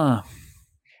 Grandpa.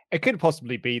 It could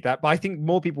possibly be that, but I think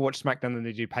more people watch SmackDown than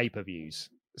they do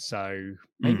pay-per-views. So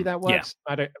maybe that works.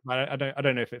 Yeah. I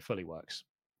don't know if it fully works.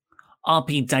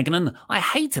 RP Dagnan, I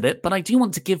hated it, but I do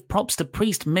want to give props to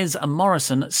Priest, Miz, and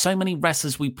Morrison. So many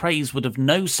wrestlers we praised would have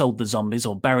no-sold the Zombies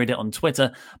or buried it on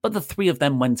Twitter, but the 3 of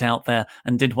them went out there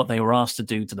and did what they were asked to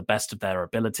do to the best of their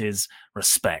abilities.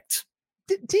 Respect.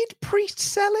 Did Priest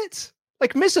sell it?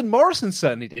 Like, Miz and Morrison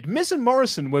certainly did. Miz and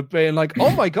Morrison were being like, oh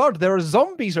my God, there are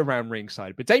zombies around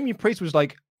ringside. But Damian Priest was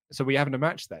like, so we having a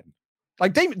match then?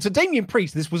 Like, to Damian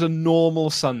Priest, this was a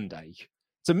normal Sunday.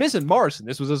 To Miz and Morrison,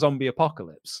 this was a zombie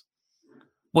apocalypse.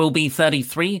 Will be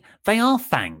 33. They are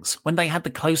fangs. When they had the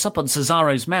close-up on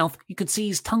Cesaro's mouth, you could see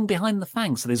his tongue behind the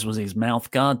fangs. So this was his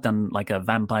mouth guard, done like a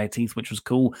vampire teeth, which was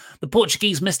cool. The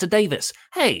Portuguese Mr. Davis.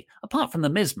 Hey, apart from the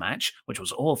Miz match, which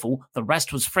was awful, the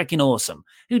rest was freaking awesome.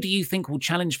 Who do you think will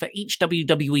challenge for each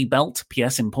WWE belt?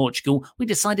 P.S. In Portugal, we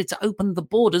decided to open the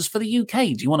borders for the UK.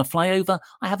 Do you want to fly over?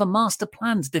 I have a master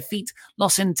plan to defeat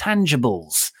Los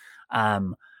Intangibles.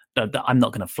 I'm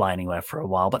not going to fly anywhere for a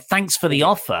while, but thanks for the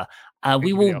offer.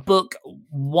 We will book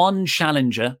one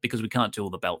challenger because we can't do all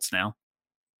the belts now.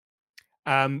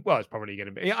 Well, it's probably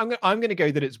going to be. I'm going to go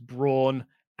that it's Braun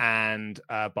and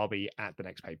Bobby at the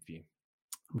next pay-per-view.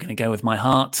 I'm going to go with my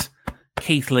heart.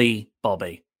 Keith Lee,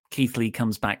 Bobby. Keith Lee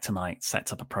comes back tonight,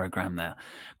 sets up a program there.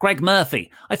 Greg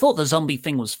Murphy. I thought the zombie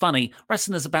thing was funny.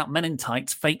 Wrestling is about men in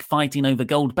tights, fake fighting over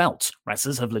gold belts.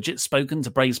 Wrestlers have legit spoken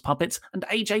to Bray's puppets, and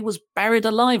AJ was buried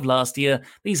alive last year.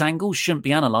 These angles shouldn't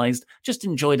be analysed, just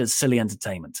enjoyed as silly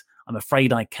entertainment. I'm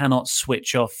afraid I cannot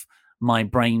switch off my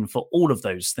brain for all of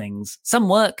those things. Some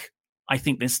work. I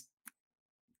think this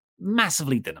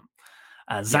massively didn't.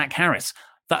 Zach Harris.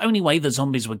 The only way the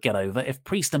zombies would get over if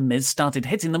Priest and Miz started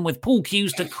hitting them with pool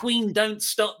cues to Queen Don't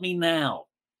Stop Me Now.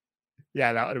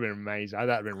 Yeah, that would have been amazing. That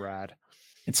would have been rad.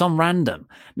 It's on random.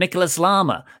 Nicholas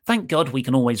Lama. Thank God we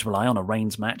can always rely on a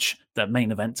Reigns match, the main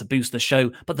event, to boost the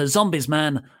show. But the zombies,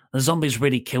 man, the zombies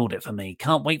really killed it for me.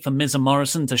 Can't wait for Miz and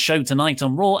Morrison to show tonight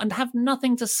on Raw and have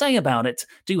nothing to say about it.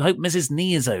 Do hope Miz's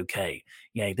knee is okay.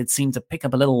 Yeah, he did seem to pick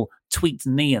up a little tweaked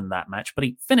knee in that match, but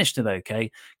he finished it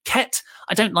okay. Ket,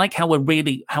 I don't like how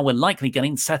we're likely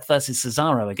getting Seth versus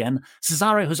Cesaro again.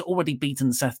 Cesaro has already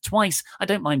beaten Seth twice. I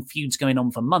don't mind feuds going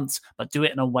on for months, but do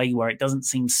it in a way where it doesn't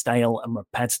seem stale and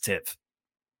repetitive.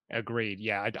 Agreed.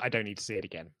 Yeah, I don't need to see it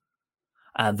again.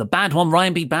 The bad one,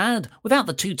 Ryan B. Bad. Without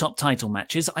the two top title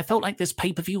matches, I felt like this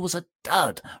pay-per-view was a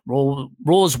dud.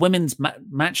 Raw's women's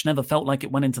match never felt like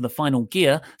it went into the final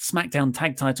gear. SmackDown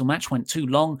tag title match went too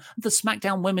long. The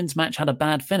SmackDown women's match had a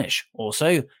bad finish.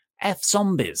 Also, F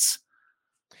zombies.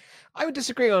 I would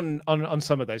disagree on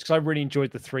some of those because I really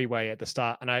enjoyed the three-way at the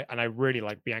start, and I really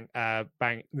like Belair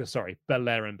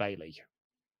and Bayley.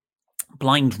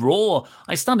 Blind Raw.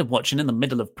 I started watching in the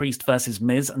middle of Priest versus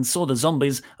Miz and saw the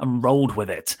zombies and rolled with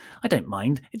it. I don't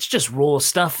mind. It's just Raw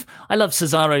stuff. I love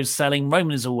Cesaro's selling.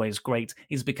 Roman is always great.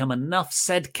 He's become enough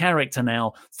said character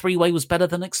now. Three-way was better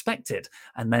than expected.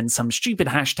 And then some stupid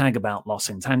hashtag about Los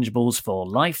Intangibles for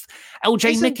life.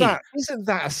 LJ Mickey. Isn't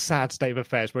that a sad state of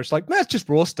affairs where it's like, that's just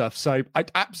Raw stuff. So I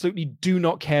absolutely do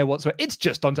not care whatsoever. It's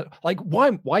just on. Like,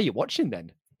 why are you watching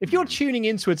then? If you're tuning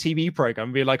into a TV program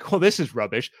and be like, oh, this is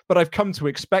rubbish, but I've come to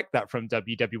expect that from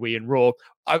WWE and Raw,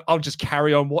 I'll just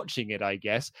carry on watching it, I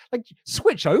guess. Like,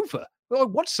 switch over.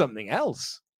 Watch something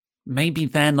else. Maybe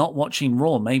they're not watching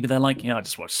Raw. Maybe they're like, I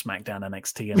just watch SmackDown,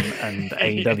 NXT, and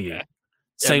AEW. Yeah.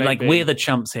 So, we're the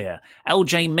chumps here.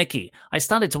 LJ Mickey. I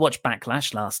started to watch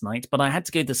Backlash last night, but I had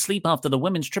to go to sleep after the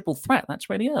women's triple threat. That's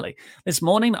really early. This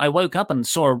morning, I woke up and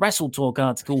saw a Wrestle Talk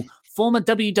article, former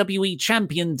WWE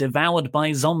champion devoured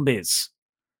by zombies.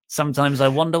 Sometimes I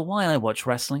wonder why I watch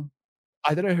wrestling.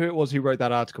 I don't know who it was who wrote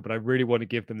that article, but I really want to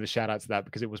give them the shout out to that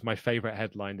because it was my favorite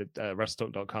headline that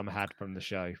WrestleTalk.com had from the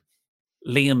show.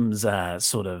 Liam's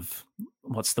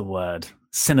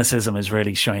cynicism is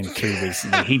really showing through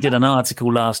recently. He did an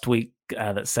article last week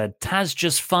that said Taz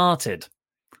just farted.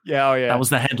 Yeah, oh yeah. That was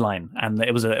the headline, and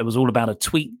it was all about a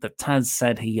tweet that Taz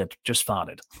said he had just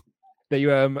farted.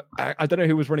 I don't know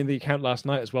who was running the account last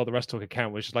night as well, the WrestleTalk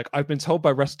account, which is like, I've been told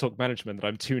by WrestleTalk management that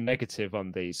I'm too negative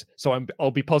on these, so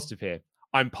I'll be positive here.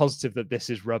 I'm positive that this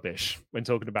is rubbish when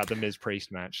talking about the Miz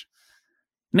Priest match.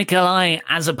 Nikolai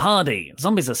Azzopardi.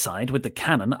 Zombies aside, with the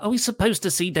canon, are we supposed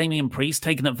to see Damian Priest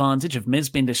taking advantage of Miz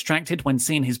being distracted when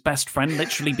seeing his best friend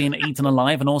literally being eaten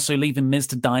alive and also leaving Miz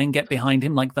to die and get behind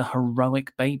him like the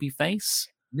heroic babyface?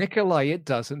 Nikolai, it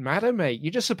doesn't matter, mate.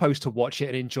 You're just supposed to watch it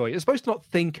and enjoy it. You're supposed to not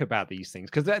think about these things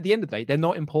because at the end of the day, they're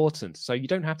not important. So you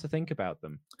don't have to think about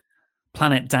them.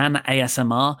 Planet Dan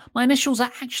ASMR. My initials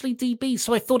are actually DB,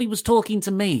 so I thought he was talking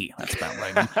to me. That's about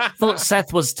Roman. Thought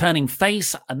Seth was turning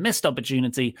face. A missed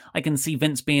opportunity. I can see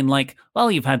Vince being like, well,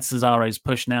 you've had Cesaro's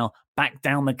push now. Back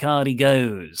down the card he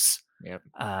goes. Yep.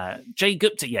 Jay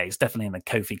Gupta, yeah, he's definitely in the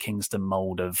Kofi Kingston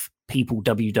mold of people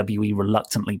WWE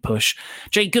reluctantly push.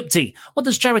 Jay Gupta, what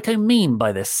does Jericho mean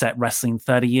by this set wrestling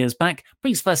 30 years back?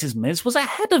 Priest versus Miz was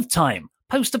ahead of time.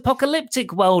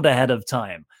 Post-apocalyptic world ahead of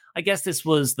time. I guess this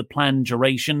was the planned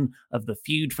duration of the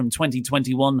feud from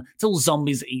 2021 till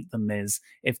zombies eat the Miz.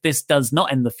 If this does not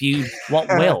end the feud, what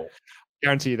will?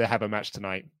 Guarantee you they have a match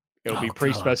tonight. It'll be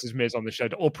Priest versus Miz on the show,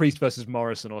 or Priest versus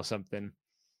Morrison or something.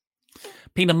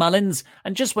 Peter Mullins,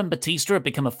 and just when Batista had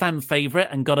become a fan favourite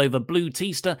and got over Blue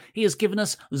Tista, he has given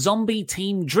us Zombie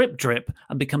Team Drip Drip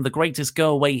and become the greatest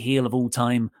go-away heel of all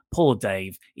time. Poor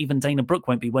Dave. Even Dana Brooke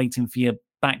won't be waiting for you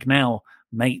back now,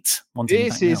 mate.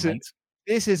 This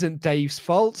isn't Dave's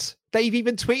fault. Dave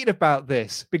even tweeted about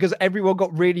this because everyone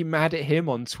got really mad at him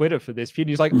on Twitter for this feud.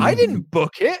 He's like, I didn't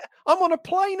book it. I'm on a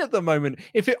plane at the moment.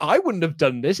 I wouldn't have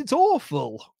done this. It's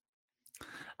awful.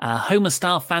 Homer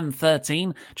Star Fan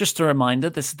 13, just a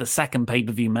reminder, this is the second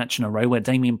pay-per-view match in a row where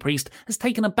Damian Priest has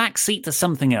taken a back seat to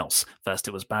something else. First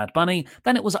it was Bad Bunny,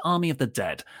 then it was Army of the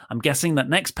Dead. I'm guessing that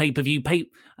next pay-per-view,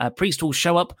 Priest will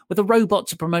show up with a robot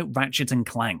to promote Ratchet and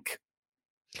Clank.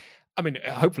 I mean,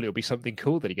 hopefully it'll be something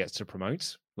cool that he gets to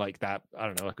promote, like that, I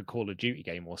don't know, like a Call of Duty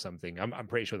game or something. I'm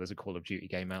pretty sure there's a Call of Duty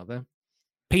game out there.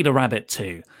 Peter Rabbit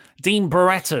 2. Dean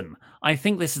Brereton. I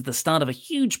think this is the start of a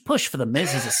huge push for The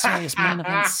Miz as a serious main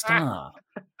event star.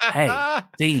 Hey,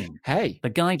 Dean. Hey. The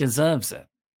guy deserves it.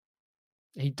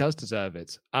 He does deserve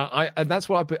it. And that's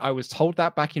what I was told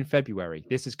that back in February.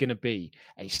 This is going to be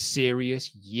a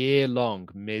serious year-long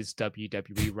Miz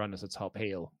WWE run as a top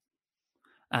heel.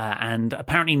 And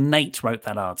apparently Nate wrote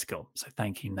that article. So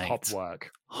thank you, Nate. Top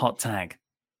work. Hot tag.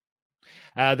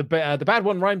 The bad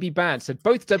one, Ryan B. Bad, said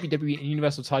both WWE and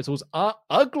Universal titles are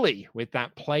ugly with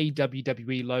that Play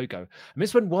WWE logo. I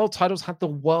miss when world titles had the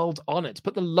world on it.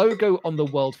 Put the logo on the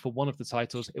world for one of the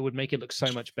titles. It would make it look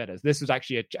so much better. This was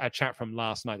actually a chat from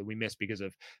last night that we missed because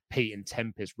of Pete and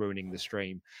Tempest ruining the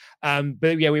stream.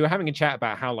 But yeah, we were having a chat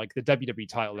about how like the WWE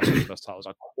title and Universal titles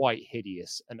are quite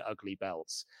hideous and ugly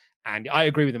belts. And I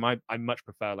agree with him. I much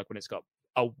prefer like when it's got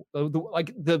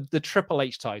the Triple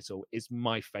H title is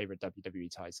my favorite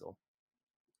WWE title.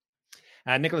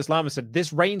 And Nicholas Lama said,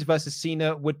 this Reigns versus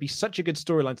Cena would be such a good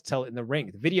storyline to tell in the ring.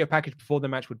 The video package before the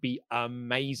match would be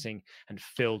amazing and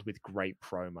filled with great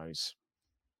promos.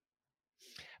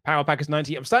 Power Packers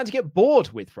 90. I'm starting to get bored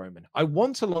with Roman. I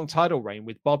want a long title reign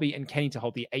with Bobby and Kenny to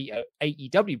hold the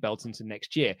AEW belt into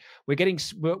next year.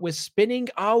 We're spinning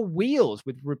our wheels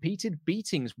with repeated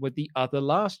beatings with the other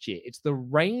last year. It's the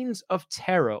reigns of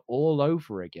terror all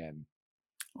over again.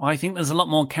 I think there's a lot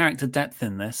more character depth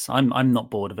in this. I'm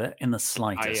not bored of it in the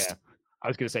slightest. Yeah. I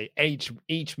was going to say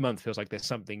each month feels like there's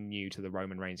something new to the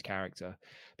Roman Reigns character.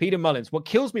 Peter Mullins, what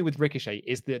kills me with Ricochet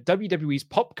is the WWE's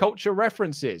pop culture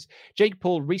references. Jake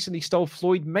Paul recently stole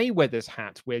Floyd Mayweather's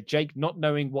hat, where Jake, not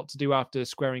knowing what to do after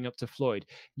squaring up to Floyd,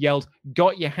 yelled,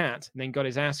 "Got your hat," and then got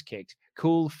his ass kicked.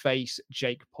 Cool face,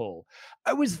 Jake Paul.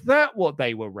 Oh, is that what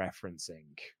they were referencing?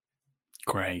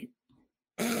 Great.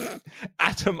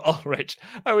 Adam Ulrich.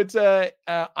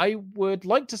 I would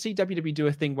like to see WWE do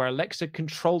a thing where Alexa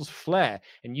controls Flair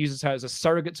and uses her as a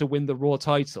surrogate to win the Raw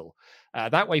title.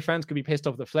 That way fans can be pissed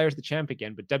off that Flair is the champ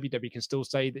again, but WWE can still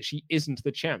say that she isn't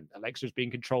the champ. Alexa is being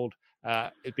in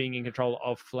control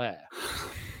of Flair.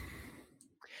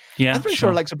 Yeah, I'm pretty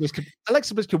sure Alexa Bliss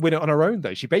could win it on her own,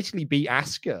 though. She basically beat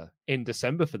Asuka in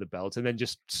December for the belt and then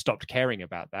just stopped caring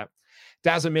about that.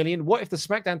 Daz a Million, what if the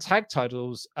SmackDown tag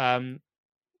titles...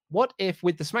 What if,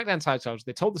 with the SmackDown titles,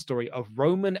 they told the story of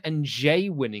Roman and Jay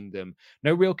winning them?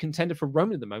 No real contender for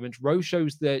Roman at the moment. Rose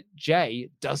shows that Jay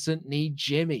doesn't need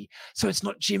Jimmy. So it's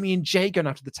not Jimmy and Jay going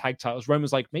after the tag titles.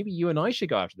 Roman's like, maybe you and I should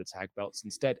go after the tag belts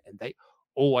instead. And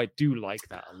I do like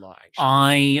that a lot, actually.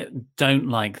 I don't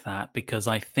like that because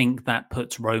I think that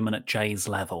puts Roman at Jay's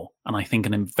level. And I think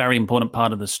a very important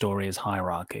part of the story is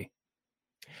hierarchy.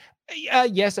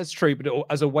 Yes, that's true. But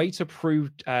as a way to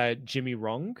prove Jimmy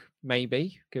wrong,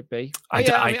 maybe could be. I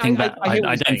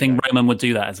don't think Roman would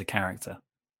do that as a character.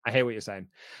 I hear what you're saying.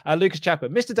 Lucas Chapper,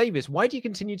 Mr. Davis, why do you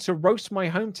continue to roast my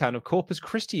hometown of Corpus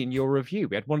Christi in your review?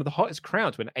 We had one of the hottest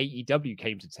crowds when AEW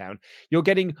came to town. You're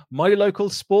getting my local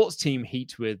sports team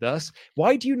heat with us.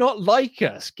 Why do you not like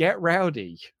us? Get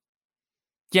rowdy.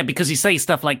 Yeah, because you say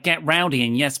stuff like get rowdy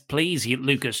and yes, please,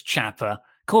 Lucas Chapper.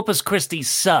 Corpus Christi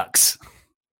sucks.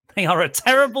 They are a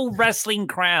terrible wrestling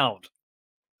crowd.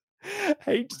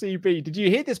 HCB, did you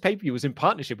hear this pay-per-view was in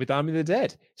partnership with Army of the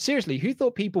Dead? Seriously, who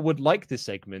thought people would like this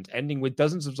segment, ending with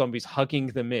dozens of zombies hugging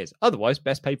The Miz? Otherwise,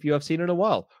 best pay-per-view I've seen in a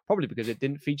while. Probably because it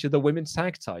didn't feature the women's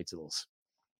tag titles.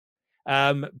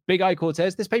 Big Eye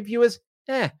Cortez, this pay-per-view was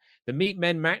The Meat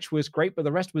Men match was great, but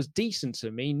the rest was decent to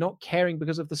me, not caring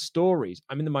because of the stories.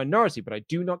 I'm in the minority, but I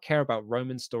do not care about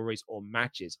Roman stories or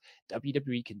matches.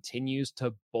 WWE continues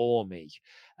to bore me.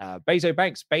 Bezo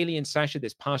Banks, Bayley and Sasha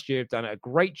this past year have done a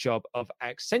great job of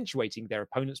accentuating their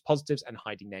opponents' positives and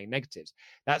hiding their negatives.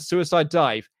 That suicide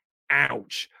dive,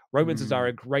 ouch. Roman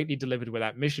Cesaro greatly delivered with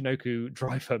that Michinoku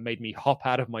driver made me hop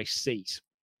out of my seat.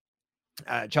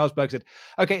 Charles Berg said,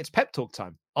 okay, it's pep talk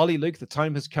time. Ollie, Luke, the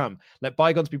time has come. Let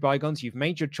bygones be bygones. You've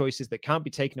made your choices that can't be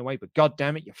taken away, but God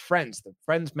damn it, you're friends. The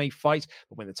friends may fight,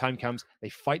 but when the time comes, they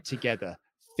fight together,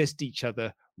 fist each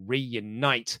other,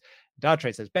 reunite.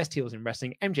 Dartrade says, best heels in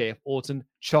wrestling, MJF, Orton,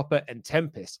 Chopper, and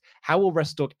Tempest. How will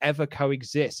WrestleTalk ever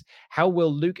coexist? How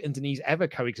will Luke and Denise ever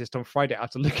coexist on Friday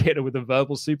after looking at her with a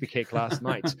verbal super kick last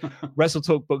night?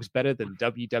 WrestleTalk books better than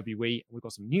WWE. We've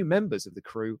got some new members of the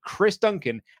crew, Chris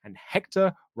Duncan and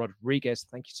Hector Rodriguez.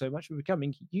 Thank you so much for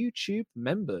becoming YouTube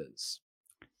members.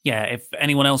 Yeah, if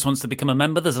anyone else wants to become a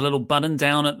member, there's a little button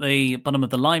down at the bottom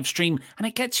of the live stream, and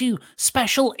it gets you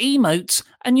special emotes,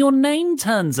 and your name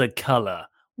turns a color.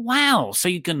 Wow. So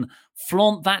you can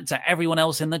flaunt that to everyone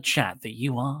else in the chat that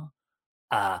you are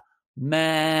a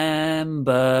memberg.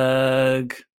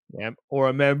 Yep, or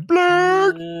a memberg.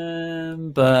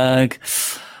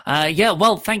 Yeah,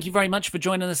 well, thank you very much for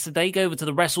joining us today. Go over to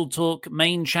the WrestleTalk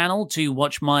main channel to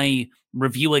watch my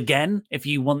review again, if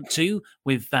you want to,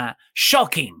 with that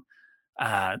shocking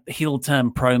heel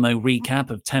turn promo recap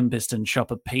of Tempest and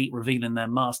Chopper Pete revealing their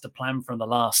master plan from the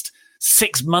last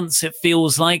 6 months, it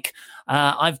feels like.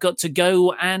 I've got to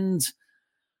go and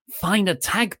find a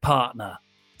tag partner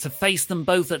to face them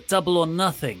both at Double or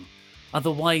Nothing.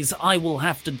 Otherwise, I will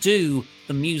have to do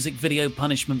the music video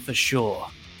punishment for sure.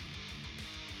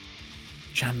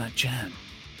 Jam that jam.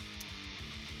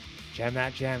 Jam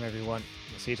that jam, everyone.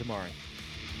 We'll see you tomorrow.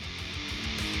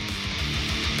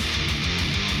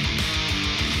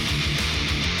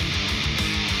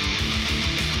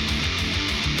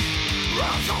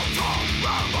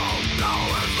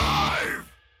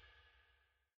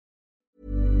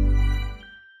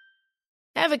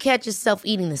 Ever catch yourself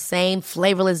eating the same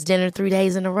flavorless dinner 3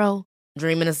 days in a row?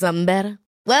 Dreaming of something better?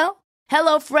 Well,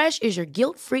 HelloFresh is your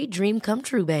guilt-free dream come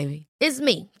true, baby. It's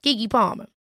me, Keke Palmer.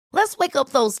 Let's wake up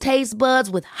those taste buds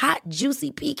with hot,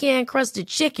 juicy pecan-crusted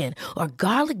chicken or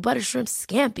garlic butter shrimp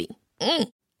scampi.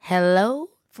 Hello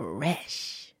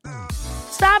Fresh.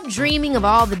 Stop dreaming of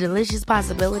all the delicious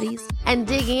possibilities and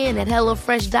dig in at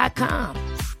HelloFresh.com.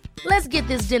 Let's get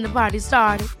this dinner party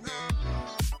started.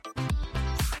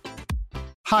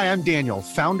 Hi, I'm Daniel,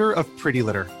 founder of Pretty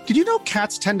Litter. Did you know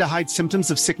cats tend to hide symptoms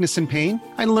of sickness and pain?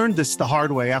 I learned this the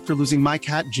hard way after losing my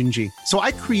cat, Gingy. So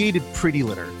I created Pretty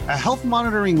Litter, a health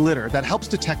monitoring litter that helps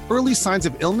detect early signs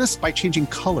of illness by changing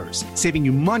colors, saving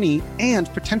you money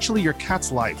and potentially your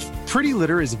cat's life. Pretty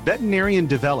Litter is veterinarian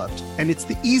developed, and it's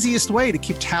the easiest way to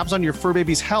keep tabs on your fur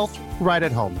baby's health right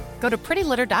at home. Go to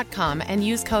prettylitter.com and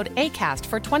use code ACAST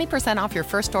for 20% off your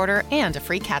first order and a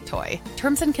free cat toy.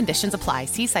 Terms and conditions apply.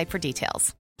 See site for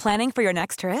details. Planning for your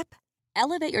next trip?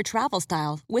 Elevate your travel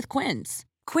style with Quince.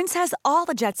 Quince has all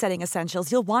the jet-setting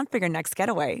essentials you'll want for your next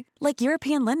getaway, like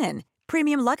European linen,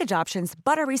 premium luggage options,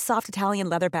 buttery soft Italian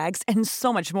leather bags, and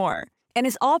so much more. And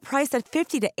is all priced at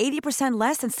 50 to 80%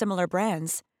 less than similar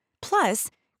brands.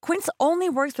 Plus, Quince only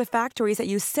works with factories that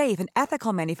use safe and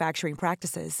ethical manufacturing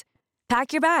practices.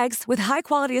 Pack your bags with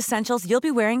high-quality essentials you'll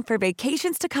be wearing for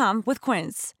vacations to come with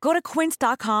Quince. Go to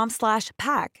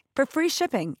quince.com/pack for free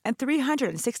shipping and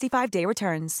 365-day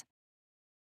returns.